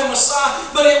about a coming Messiah,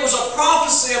 but it was a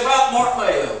prophecy about Mark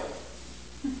Mayo.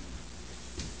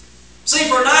 See,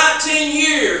 for 19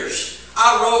 years,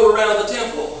 I rode around the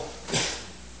temple.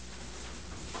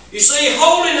 You see,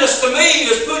 holiness to me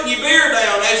is putting your beer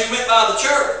down as you went by the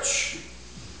church.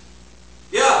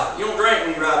 Yeah, you don't drink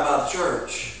when you ride by the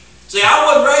church. See, I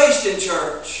wasn't raised in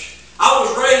church. I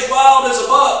was raised wild as a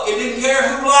buck and didn't care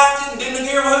who liked it and didn't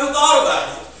care who thought about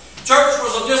it. Church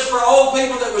was just for old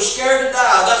people that was scared to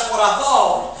die. That's what I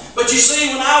thought. But you see,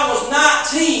 when I was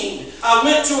 19, I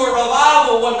went to a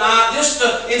revival one night just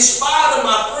in spite of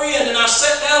my friend, and I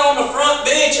sat down on the front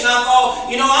bench and I thought,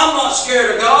 I'm not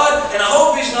scared of God, and I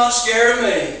hope He's not scared of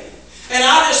me. And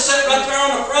I just sat right there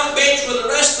on the front bench with the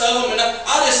rest of them, and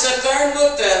I just sat there and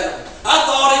looked at them. I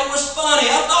thought it was funny.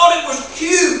 I thought it was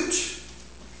cute.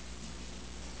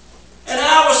 And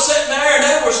I was sitting there, and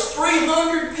there was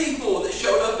 300 people that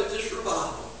showed up at this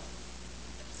revival.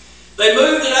 They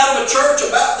moved it out of a church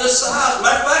about this size.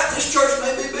 Matter of fact, this church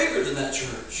may be bigger than that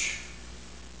church.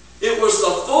 It was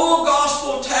the Full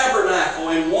Gospel Tabernacle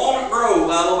in Walnut Grove,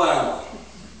 Alabama.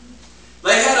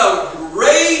 They had a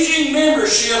raging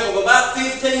membership of about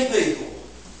 15 people.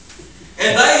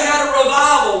 And they had a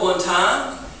revival one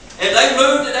time, and they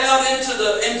moved it out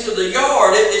into the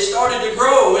yard. It started to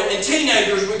grow, and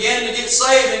teenagers began to get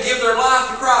saved and give their life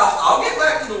to Christ. I'll get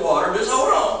back to the water, just hold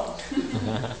on.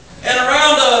 And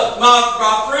around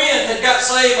my friend had got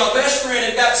saved, my best friend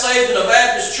had got saved in a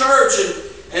Baptist church,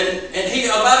 and he,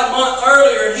 about a month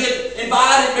earlier, he had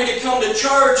invited me to come to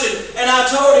church, and I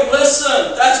told him,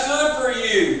 listen, that's good for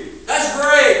you. That's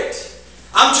great.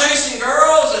 I'm chasing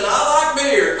girls and I like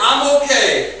beer. I'm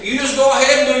okay. You just go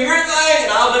ahead and do your thing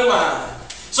and I'll do mine.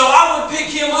 So I would pick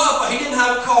him up. He didn't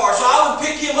have a car, so I would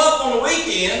pick him up on the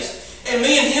weekends, and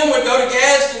me and him would go to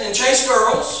Gadsden and chase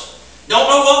girls. Don't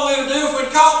know what we would do if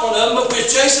we'd caught one of them, but we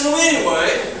was chasing them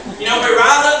anyway. We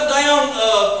ride up and down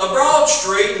a Broad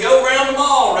Street and go around the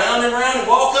mall, round and round, and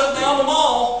walk up and down the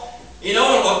mall. You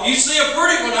know, you see a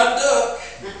pretty one, I duck.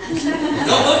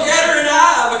 Don't look at her in the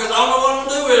eye because I don't know what I'm going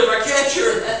to do with her if I catch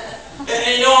her.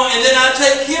 And then I'd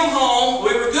take him home.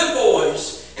 We were good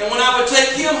boys. And when I would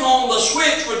take him home, the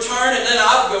switch would turn, and then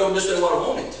I'd go and just do what I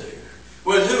wanted to.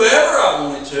 With whoever I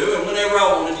wanted to, and whenever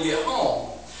I wanted to get home.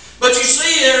 But you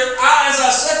see, as I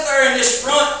sat there in this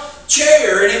front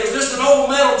chair, and it was just an old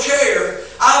metal chair,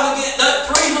 I began, that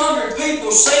 300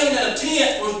 people singing in a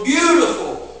tent was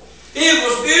beautiful. It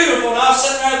was beautiful, and I was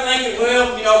sitting there thinking,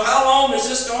 well, you know, how long is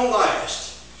this going to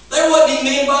last? There wasn't even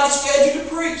anybody scheduled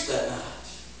to preach that night.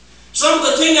 Some of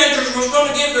the teenagers were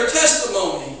going to give their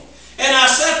testimony. And I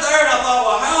sat there and I thought,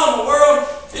 well, how in the world,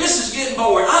 this is getting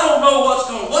boring. I don't know what's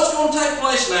going to take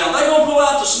place now. They're going to pull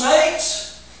out the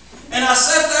snakes? And I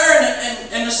sat there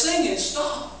and the singing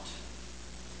stopped.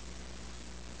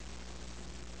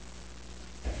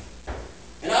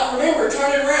 And I remember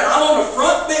turning around. I'm on the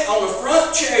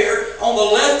front chair on the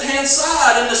left-hand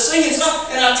side, and the singing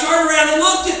stopped. And I turned around and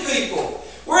looked at people.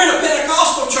 We're in a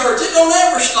Pentecostal church. It don't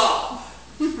ever stop.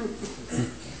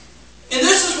 And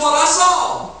this is what I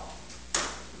saw.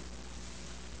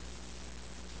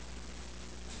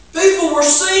 People were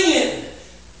singing,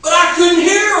 but I couldn't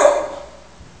hear them.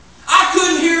 I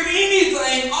couldn't hear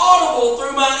anything audible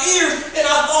through my ears, and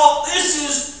I thought, this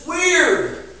is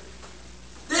weird.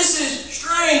 This is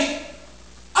strange.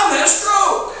 I've had a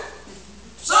stroke.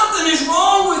 Something is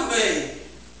wrong with me.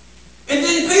 And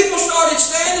then people started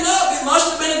standing up. It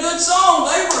must have been a good song.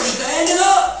 They were standing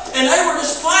up, and they were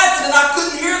just clapping, and I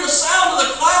couldn't hear the sound of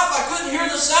the clap. I couldn't hear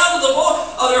the sound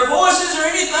of their voices or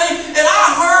anything. And I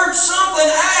heard something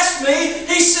ask me.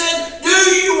 He said, do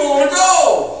you want to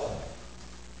go?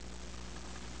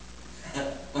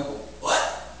 What?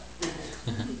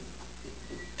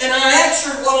 And I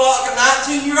answered, well, like a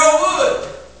 19-year-old would.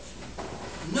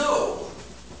 No,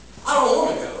 I don't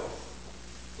want to go.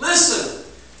 Listen,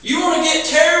 you want to get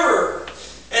terror.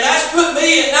 And that's put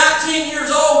me at 19 years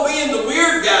old being the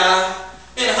weird guy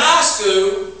in high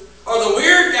school, or the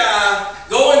weird guy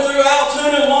going through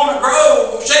Altoona and Walnut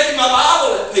Grove shaking my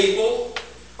Bible at people,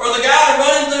 or the guy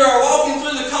running through or walking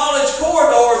through the college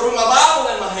corridors with my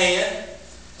Bible in my hand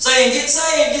saying, get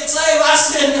saved, get saved. I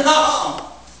said,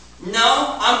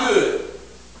 no, I'm good.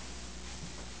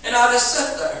 And I just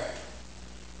sat there.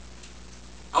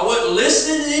 I wasn't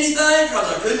listening to anything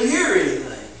because I couldn't hear anything.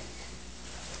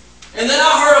 And then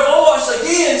I heard a voice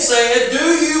again saying, do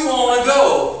you want to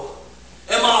go?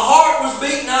 And my heart was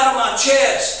beating out of my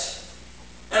chest.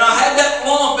 And I had that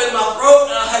lump in my throat,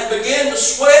 and I had begun to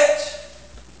sweat.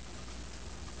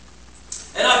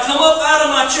 And I come up out of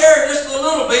my chair just a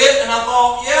little bit, and I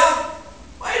thought, yeah,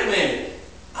 wait a minute.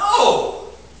 Oh.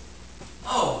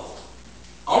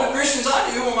 Only Christians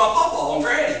I knew were my papa and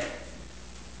granny.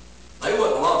 They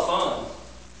wasn't a lot of fun.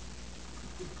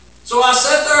 So I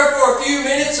sat there for a few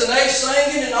minutes, and they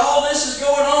singing, and all this is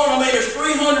going on. I mean, there's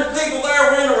 300 people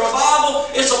there. We're in a revival.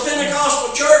 It's a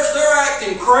Pentecostal church. They're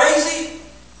acting crazy.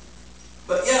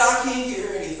 But yet I can't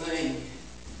hear anything.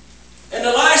 And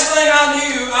the last thing I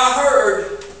knew, I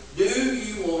heard, do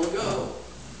you want to go?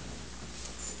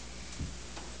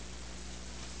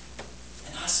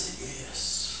 And I said,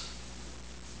 yes.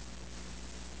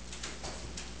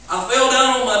 I fell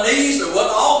down on my knees. There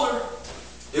wasn't an altar.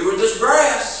 It was just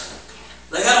grass.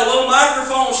 They had a little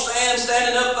microphone stand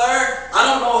standing up there. I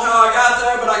don't know how I got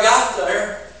there, but I got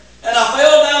there. And I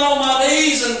fell down on my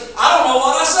knees, and I don't know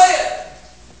what I said.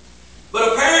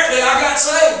 But apparently I got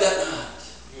saved that night.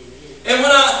 And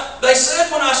they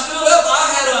said when I stood up,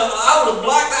 I was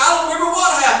blacked out. I don't remember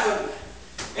what happened.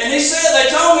 And they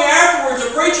told me afterwards,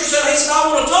 the preacher said,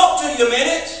 I want to talk to you a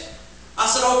minute. I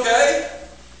said, okay.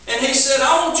 And he said,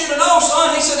 I want you to know,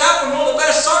 son, he said, that was one of the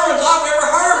best sermons I've ever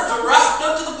heard. Right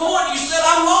up to the point you said,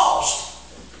 I'm lost.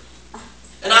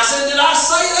 And I said, did I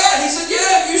say that? He said,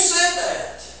 yeah, you said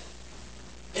that.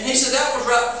 And he said, that was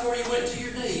right before you went to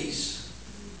your knees.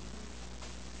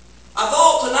 I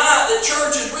thought tonight that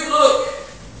church, as we look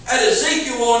at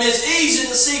Ezekiel, and it's easy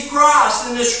to see Christ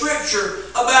in this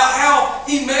scripture about how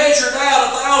he measured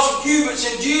out 1,000 cubits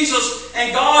in Jesus,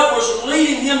 and God was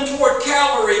leading him toward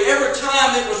Calvary every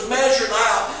time it was measured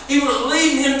out. He was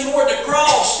leading him toward the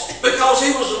cross because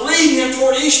he was leading him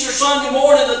toward Easter Sunday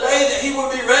morning, the day that he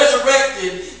would be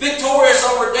resurrected, victorious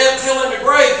over death, hell, and the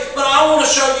grave. But I want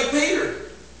to show you Peter.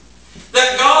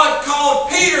 That God called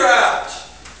Peter out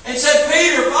and said,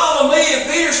 Peter, follow me. And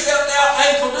Peter stepped out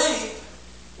ankle deep.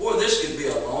 Boy, this could be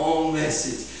a long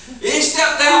message. He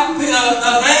stepped out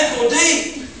ankle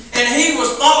deep, and he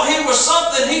thought he was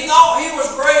something. He thought he was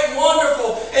great and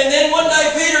wonderful. And then one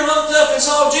day Peter looked up and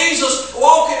saw Jesus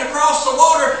walking across the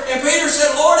water, and Peter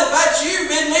said, Lord, if that's you,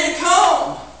 bid me to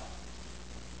come.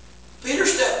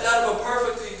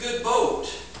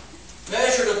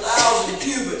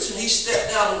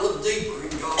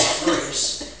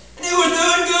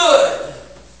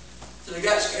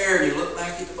 there and he looked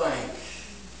back at the bank.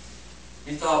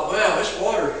 He thought, well, this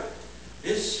water,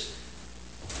 it's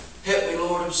helped me,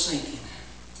 Lord, I'm sinking.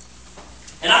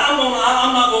 And I'm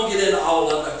not going to get into all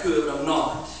of it. I could, but I'm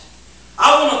not.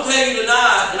 I want to tell you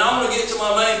tonight, and I'm going to get to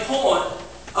my main point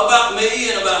about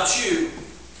me and about you.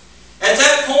 At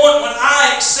that point when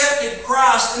I accepted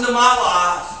Christ into my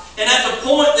life, and at the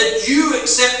point that you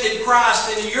accepted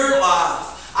Christ into your life,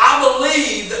 I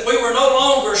believe that we were no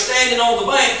longer standing on the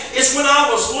bank. It's when I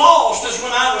was lost, it's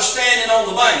when I was standing on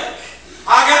the bank.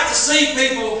 I got to see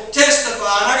people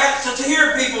testify, and I got to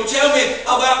hear people tell me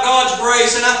about God's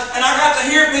grace, and I got to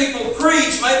hear people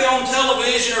preach, maybe on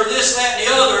television or this, that, and the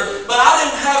other, but I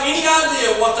didn't have any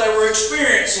idea what they were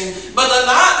experiencing. But the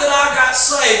night that I got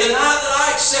saved, the night that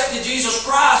I accepted Jesus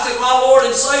Christ as my Lord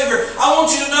and Savior, I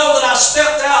want you to know that I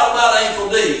stepped out about ankle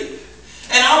deep.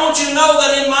 And I want you to know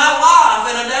that in my life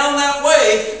and down that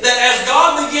way, that as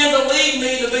God began to lead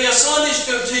me to be a Sunday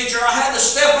school teacher, I had to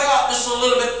step out just a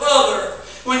little bit further.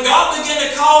 When God began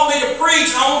to call me to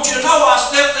preach, I want you to know I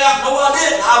stepped out. No, I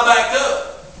didn't. I backed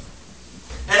up.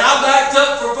 And I backed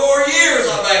up for 4 years.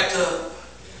 I backed up.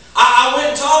 I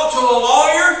went and talked to a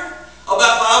lawyer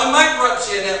about filing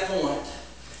bankruptcy at that point.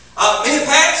 Me and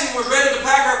Patsy was ready to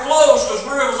pack our clothes because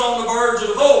we was on the verge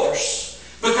of divorce.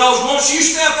 Because once you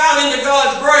step out into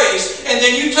God's grace and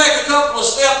then you take a couple of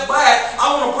steps back,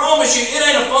 I want to promise you it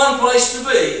ain't a fun place to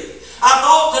be. I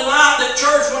thought tonight that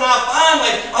church, when I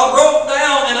finally broke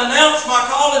down and announced my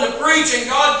calling to preach and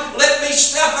God let me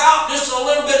step out just a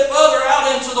little bit further out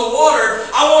into the water,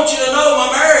 I want you to know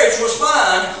my marriage was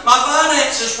fine, my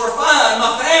finances were fine,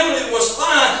 my family was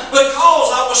fine, because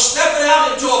I was stepping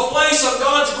out into a place of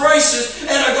God's graces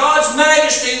and of God's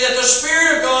majesty, that the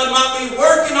Spirit of God might be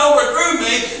working over through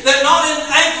me, that not in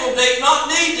ankle deep,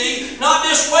 not knee deep, not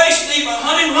just waist deep, but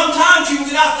honey, sometimes you can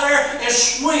get out there and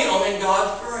swim in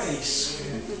God's grace.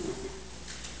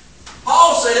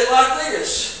 Paul said it like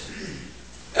this.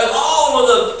 Of all of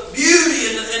the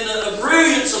beauty and the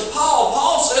brilliance of Paul,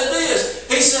 Paul said this.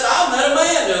 He said, I met a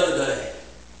man the other day.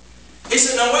 He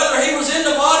said, now whether he was in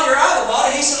the body or out of the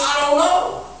body, he said, I don't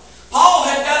know. Paul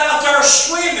had got out there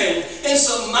swimming in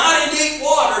some mighty deep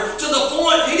water to the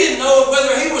point he didn't know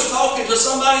whether he was talking to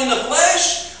somebody in the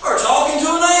flesh or talking to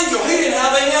an angel. He didn't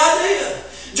have any idea.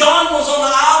 John was on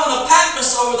the island of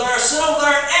Patmos over there, sitting over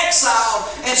there exiled,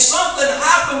 and something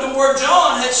happened to where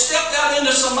John had stepped out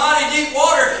into some mighty deep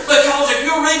water, because if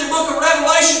you read the book of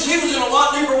Revelations, he was in a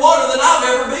lot deeper water than I've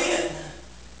ever been.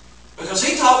 Because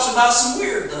he talks about some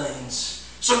weird things,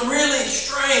 some really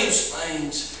strange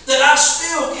things that I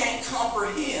still can't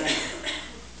comprehend.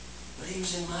 But he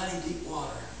was in mighty deep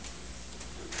water.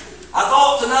 I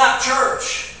thought tonight,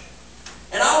 church,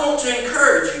 and I want to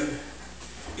encourage you.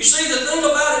 You see, the thing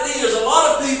about it is, a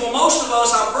lot of people, most of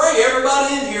us, I pray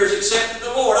everybody in here has accepted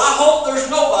the Lord. I hope there's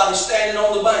nobody standing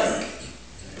on the bank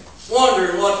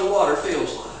wondering what the water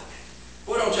feels like.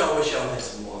 Why don't y'all wish y'all had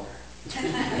some water?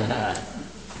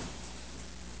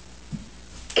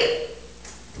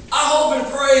 I hope and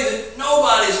pray that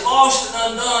nobody's lost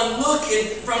and undone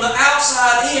looking from the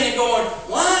outside in and going,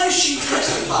 why is she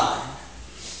testifying?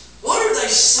 What are they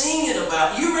singing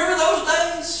about? You remember those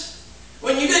days?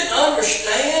 When you didn't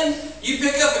understand, you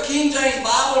pick up a King James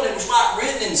Bible and it was like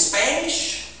written in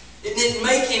Spanish. It didn't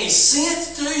make any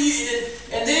sense to you.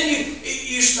 And then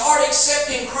you start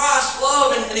accepting Christ's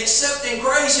love and accepting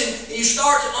grace, and you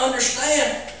start to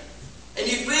understand. And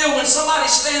you feel when somebody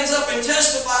stands up and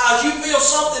testifies, you feel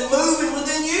something moving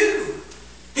within you.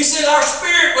 He said our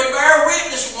spirit would bear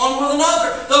witness one with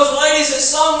another. Those ladies that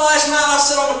sung last night, I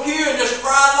sat on the pew and just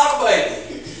cried like a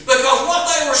baby. Because what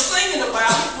they were singing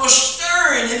about was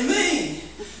stirring in me.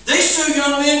 These two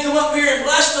young men come up here and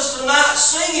blessed us tonight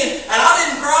singing, and I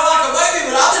didn't cry like a baby,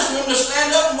 but I just wanted to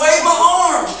stand up and wave my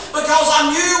arms because I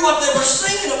knew what they were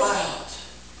singing about.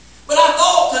 But I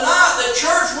thought tonight that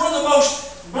church, one of the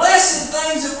most blessed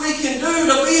things that we can do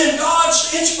to be in God's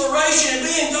inspiration and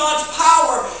be in God's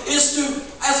power is to,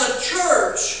 as a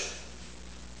church,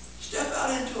 step out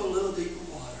into a little deeper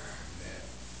water.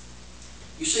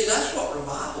 You see, that's what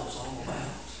revival's all about.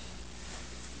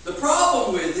 The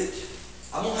problem with it,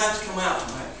 I'm going to have to come out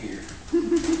back here.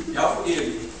 Y'all forgive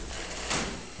me.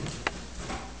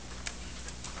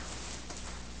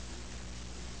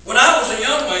 When I was a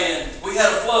young man, we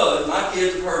had a flood. My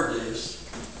kids have heard this.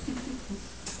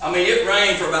 I mean, it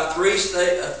rained for about three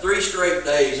straight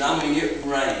days. I mean, it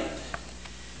rained.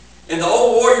 And the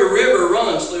old Warrior River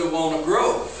runs through Walnut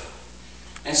Grove.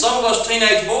 And some of us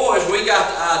teenage boys, we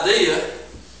got the idea.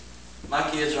 My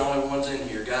kids are the only ones in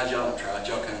here. Guys, y'all don't try it.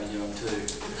 Y'all kind of young too.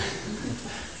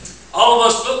 All of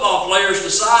us football players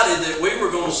decided that we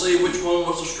were going to see which one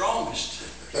was the strongest.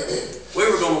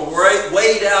 We were going to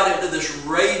wade out into this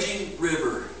raging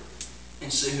river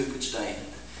and see who could stand.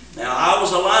 Now, I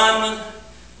was a lineman,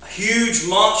 a huge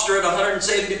monster at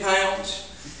 170 pounds.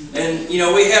 And, you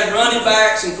know, we had running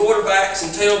backs and quarterbacks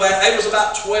and tailbacks. There was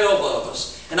about 12 of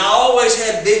us. And I always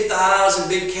had big thighs and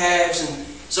big calves. And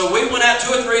so we went out,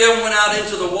 2 or 3 of them went out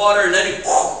into the water, and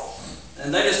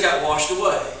they just got washed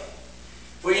away.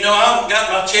 Well, you know, I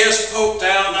got my chest poked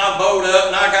out, and I bowed up,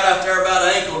 and I got out there about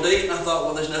ankle deep, and I thought,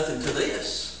 well, there's nothing to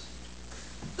this.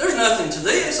 There's nothing to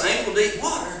this, ankle deep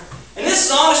water. And this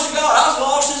is honest to God. I was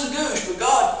lost as a goose, but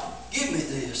God, give me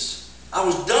this. I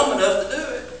was dumb enough to do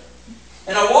it.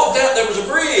 And I walked out, there was a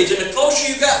bridge, and the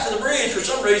closer you got to the bridge, for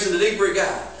some reason, the deeper it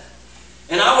got.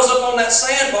 And I was up on that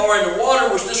sandbar, and the water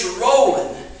was just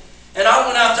rolling. And I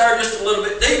went out there just a little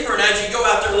bit deeper, and as you go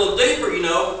out there a little deeper, you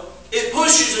know, it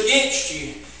pushes against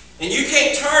you. And you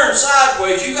can't turn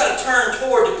sideways, you got to turn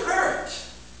toward the current.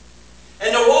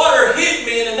 And the water hit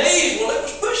me in the knees, well, it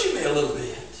was pushing me a little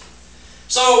bit.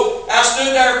 So I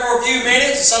stood there for a few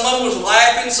minutes, and some of them was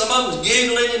laughing, some of them was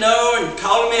giggling, you know, and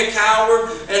calling me a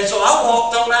coward. And so I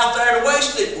walked on out there to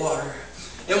waist-deep water.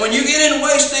 And when you get in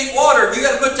waist-deep water, you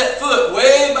got to put that foot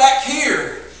way back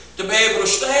here to be able to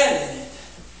stand in it.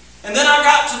 And then I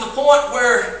got to the point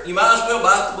where you might as well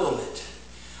bite the bullet.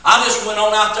 I just went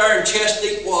on out there in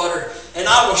chest-deep water, and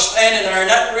I was standing there, and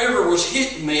that river was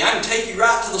hitting me. I can take you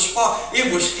right to the spot.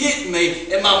 It was hitting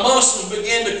me, and my muscles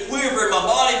began to quiver, and my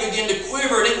body began to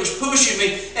quiver, and it was pushing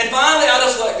me. And finally, I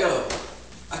just let go.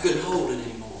 I couldn't hold it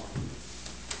anymore.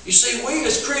 You see, we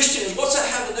as Christians, what's that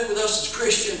have to do with us as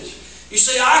Christians? You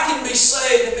see, I can be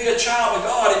saved and be a child of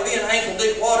God and be in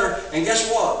ankle-deep water, and guess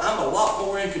what? I'm a lot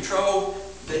more in control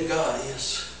than God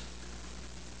is.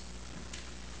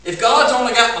 If God's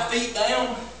only got my feet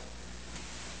down,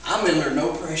 I'm under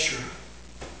no pressure.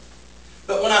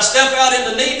 But when I step out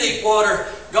into knee-deep water,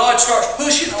 God starts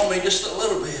pushing on me just a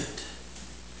little bit.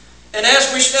 And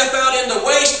as we step out into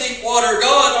waist-deep water,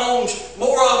 God owns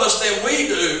more of us than we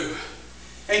do.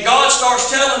 And God starts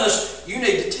telling us, you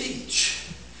need to teach.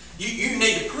 You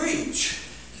need to preach.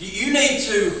 You need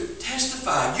to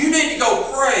testify. You need to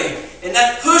go pray. And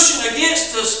that pushing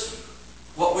against us,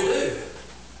 what we do.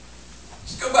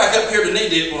 Let's go back up here to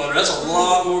knee-deep water. That's a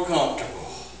lot more comfortable.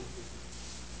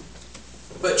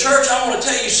 But church, I want to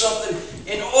tell you something.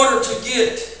 In order to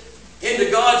get into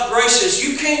God's graces,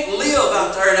 you can't live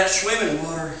out there in that swimming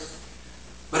water.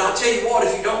 But I'll tell you what,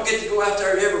 if you don't get to go out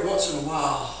there every once in a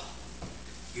while,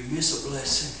 you miss a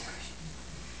blessing.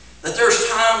 That there's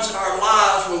times in our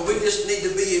lives when we just need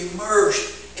to be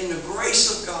immersed in the grace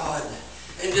of God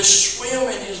and just swim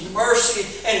in His mercy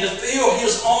and to feel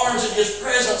His arms and His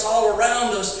presence all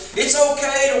around us. It's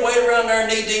okay to wade around there in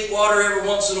knee-deep water every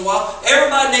once in a while.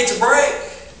 Everybody needs a break.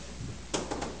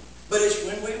 But it's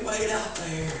when we wade out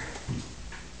there and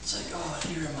say, God,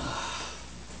 here am I.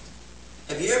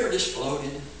 Have you ever just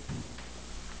floated?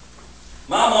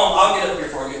 My mom, I'll get up here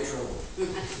before I get in trouble.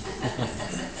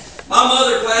 My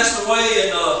mother passed away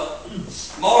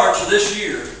in March of this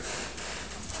year.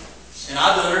 And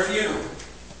I done her funeral.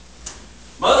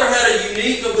 Mother had a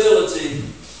unique ability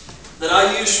that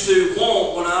I used to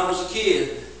want when I was a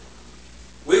kid.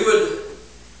 We would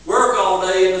work all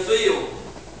day in the field,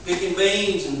 picking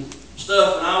beans and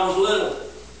stuff, and I was little.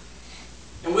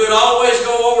 And we would always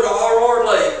go over to our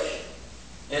lake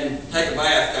and take a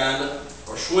bath, kind of,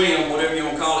 or swim, whatever you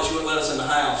want to call it. She wouldn't let us in the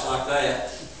house like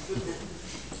that.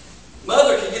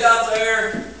 Mother could get out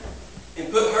there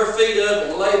and put her feet up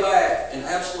and lay back and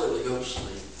absolutely go to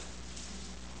sleep.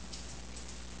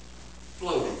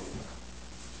 Floating.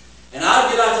 And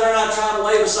I'd get out there and I'd try to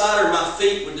lay beside her and my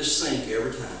feet would just sink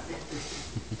every time.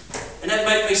 And that'd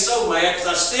make me so mad because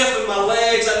I'd stiffen my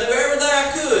legs, I'd do everything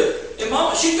I could. And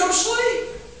Mama, she'd go to sleep.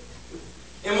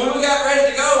 And when we got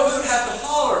ready to go, we would have to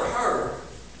holler at her.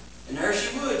 And there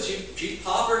she would. She'd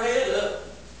pop her head up.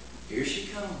 Here she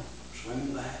comes,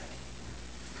 swimming back.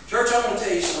 Church, I want to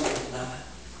tell you something tonight.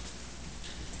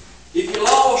 If you're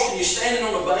lost and you're standing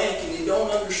on a bank and you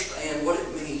don't understand what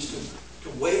it means to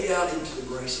wade out into the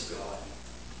grace of God,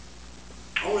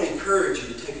 I want to encourage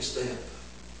you to take a step.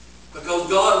 Because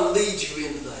God will lead you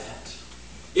into that.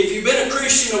 If you've been a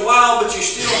Christian a while but you're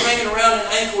still hanging around in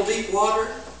ankle-deep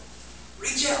water,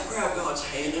 reach out and grab God's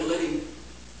hand and let Him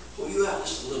pull you out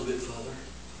just a little bit further.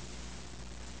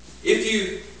 If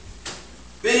you've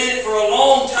been in it for a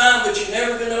long time but you've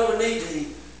never been over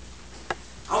knee-deep,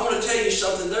 I want to tell you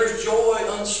something. There's joy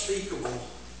unspeakable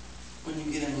when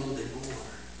you get in a little bit of water.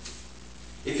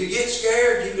 If you get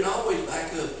scared, you can always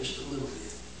back up just a little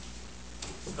bit.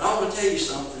 But I want to tell you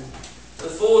something. The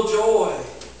full joy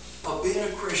of being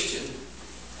a Christian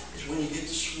is when you get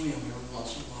to swim every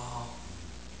once in a while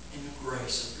in the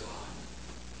grace of God.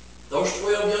 Those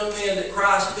 12 young men that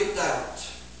Christ picked out,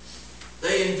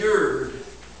 they endured.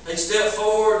 They'd step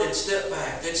forward, they'd step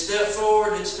back. They'd step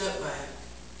forward, they'd step back.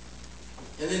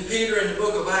 And then Peter in the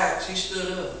book of Acts, he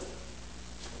stood up.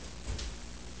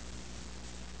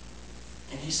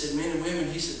 And he said, men and women,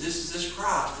 he said, this is this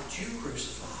Christ that you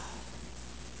crucified.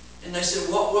 And they said,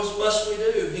 what must we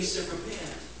do? He said,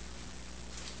 repent.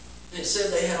 And it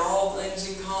said they had all things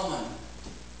in common,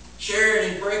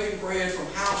 sharing and breaking bread from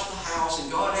house to house,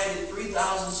 and God added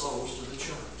 3,000 souls to the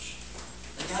church.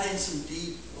 They got in some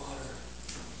deep water.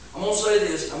 I'm going to say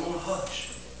this, I'm going to hush.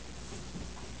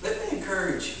 Let me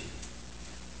encourage you.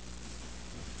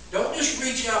 Don't just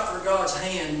reach out for God's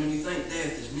hand when you think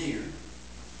death is near.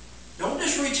 Don't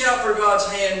just reach out for God's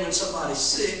hand when somebody's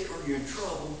sick or you're in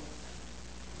trouble.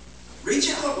 Reach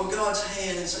out with God's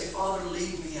hand and say, Father,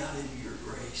 lead me out into your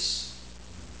grace,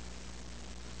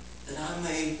 that I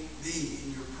may be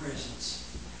in your presence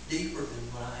deeper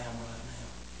than what I am right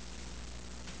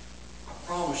now. I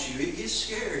promise you, it gets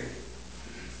scary.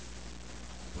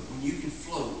 But when you can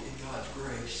float in God's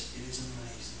grace, it is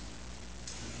amazing.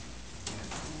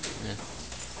 Amen.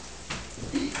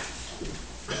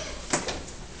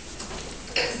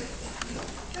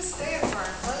 Let's stand for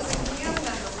our closing hymn,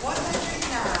 number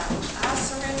 109, I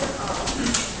Surrender All.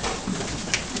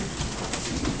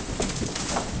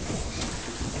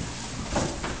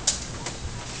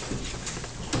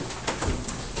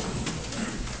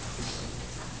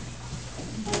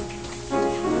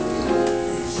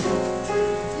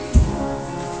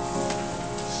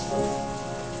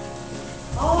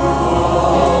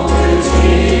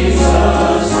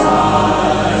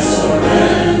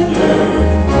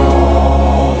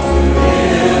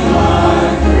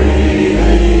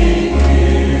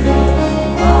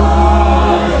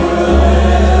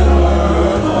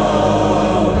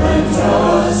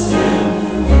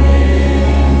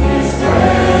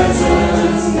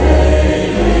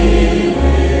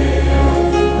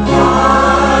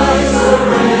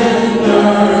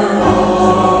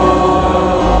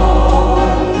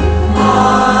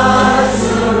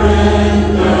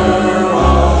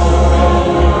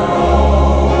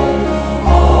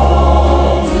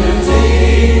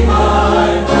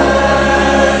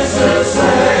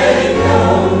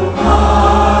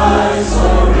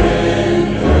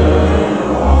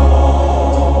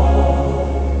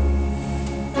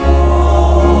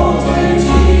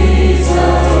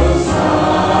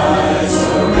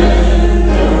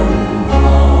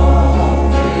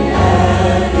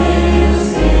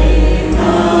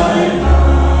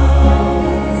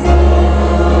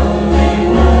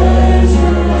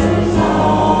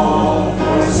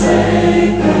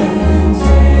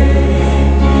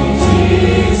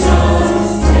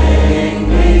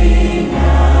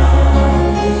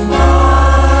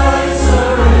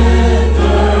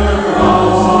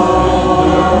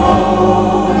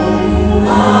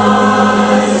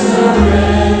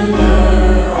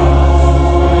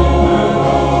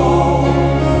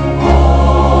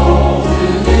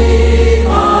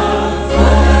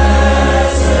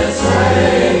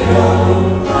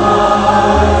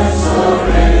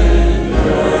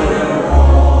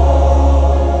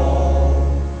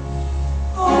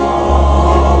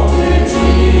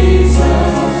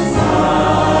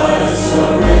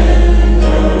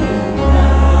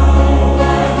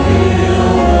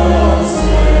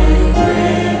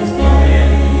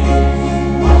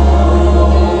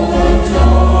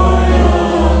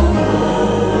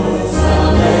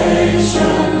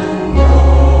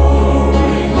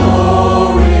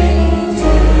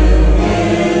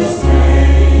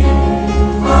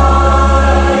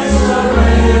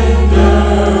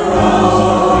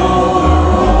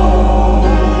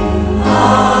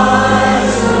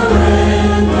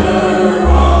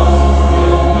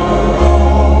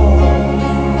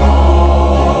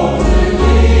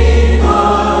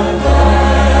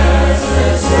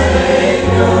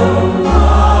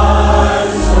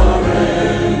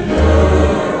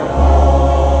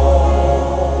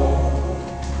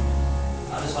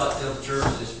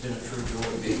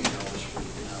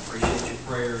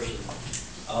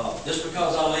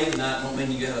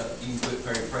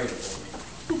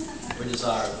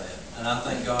 And I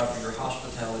thank God for your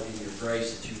hospitality and your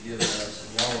grace that you've given us.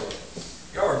 And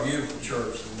y'all are a beautiful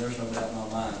church, and there's no doubt in my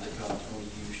mind that God's going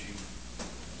to use you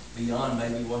beyond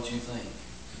maybe what you think.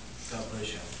 God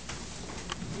bless you.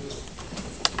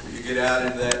 When you get out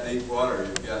into that deep water,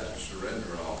 you've got to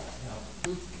surrender all.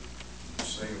 Yeah.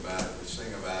 Sing about it. We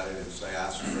sing about it and say,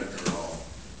 I surrender all.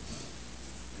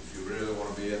 If you really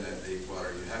want to be in that deep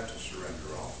water, you have to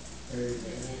surrender all.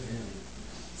 Amen.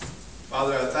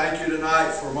 Father, I thank you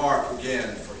tonight for Mark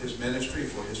again, for his ministry,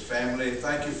 for his family.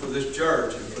 Thank you for this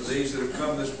church and for these that have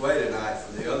come this way tonight,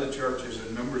 for the other churches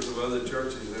and members of other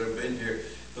churches that have been here,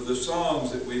 for the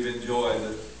songs that we've enjoyed,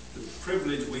 the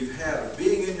privilege we've had of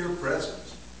being in your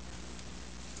presence.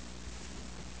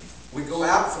 We go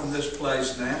out from this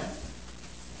place now.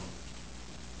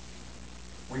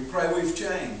 We pray we've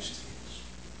changed.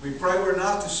 We pray we're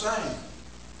not the same.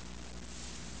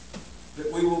 That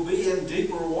we will be in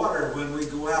deeper water when we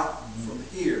go out from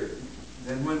here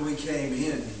than when we came in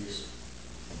here.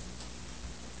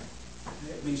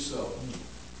 May it be so.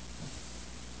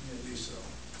 May it be so.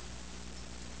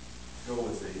 Go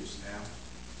with these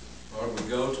now. Lord, we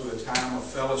go to a time of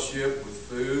fellowship with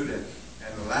food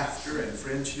and laughter and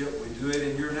friendship. We do it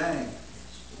in your name.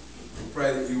 We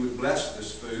pray that you would bless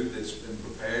this food that's been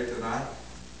prepared tonight.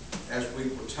 As we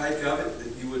partake of it,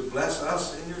 that you would bless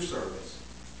us in your service.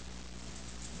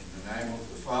 In the name of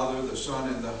the Father, the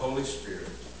Son, and the Holy Spirit.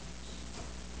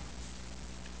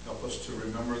 Help us to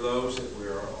remember those that we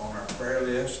are on our prayer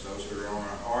list, those that are on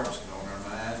our hearts and on our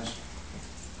minds,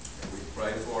 that we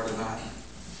pray for tonight.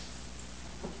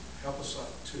 Help us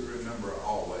to remember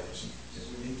always that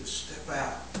we need to step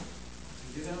out, to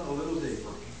get in a little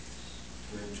deeper,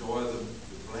 to enjoy the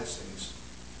blessings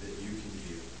that you can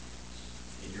give.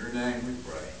 In your name we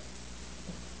pray.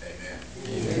 Amen.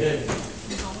 Amen.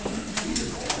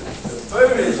 The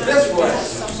food is this way.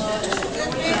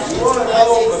 You want to go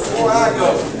before I go.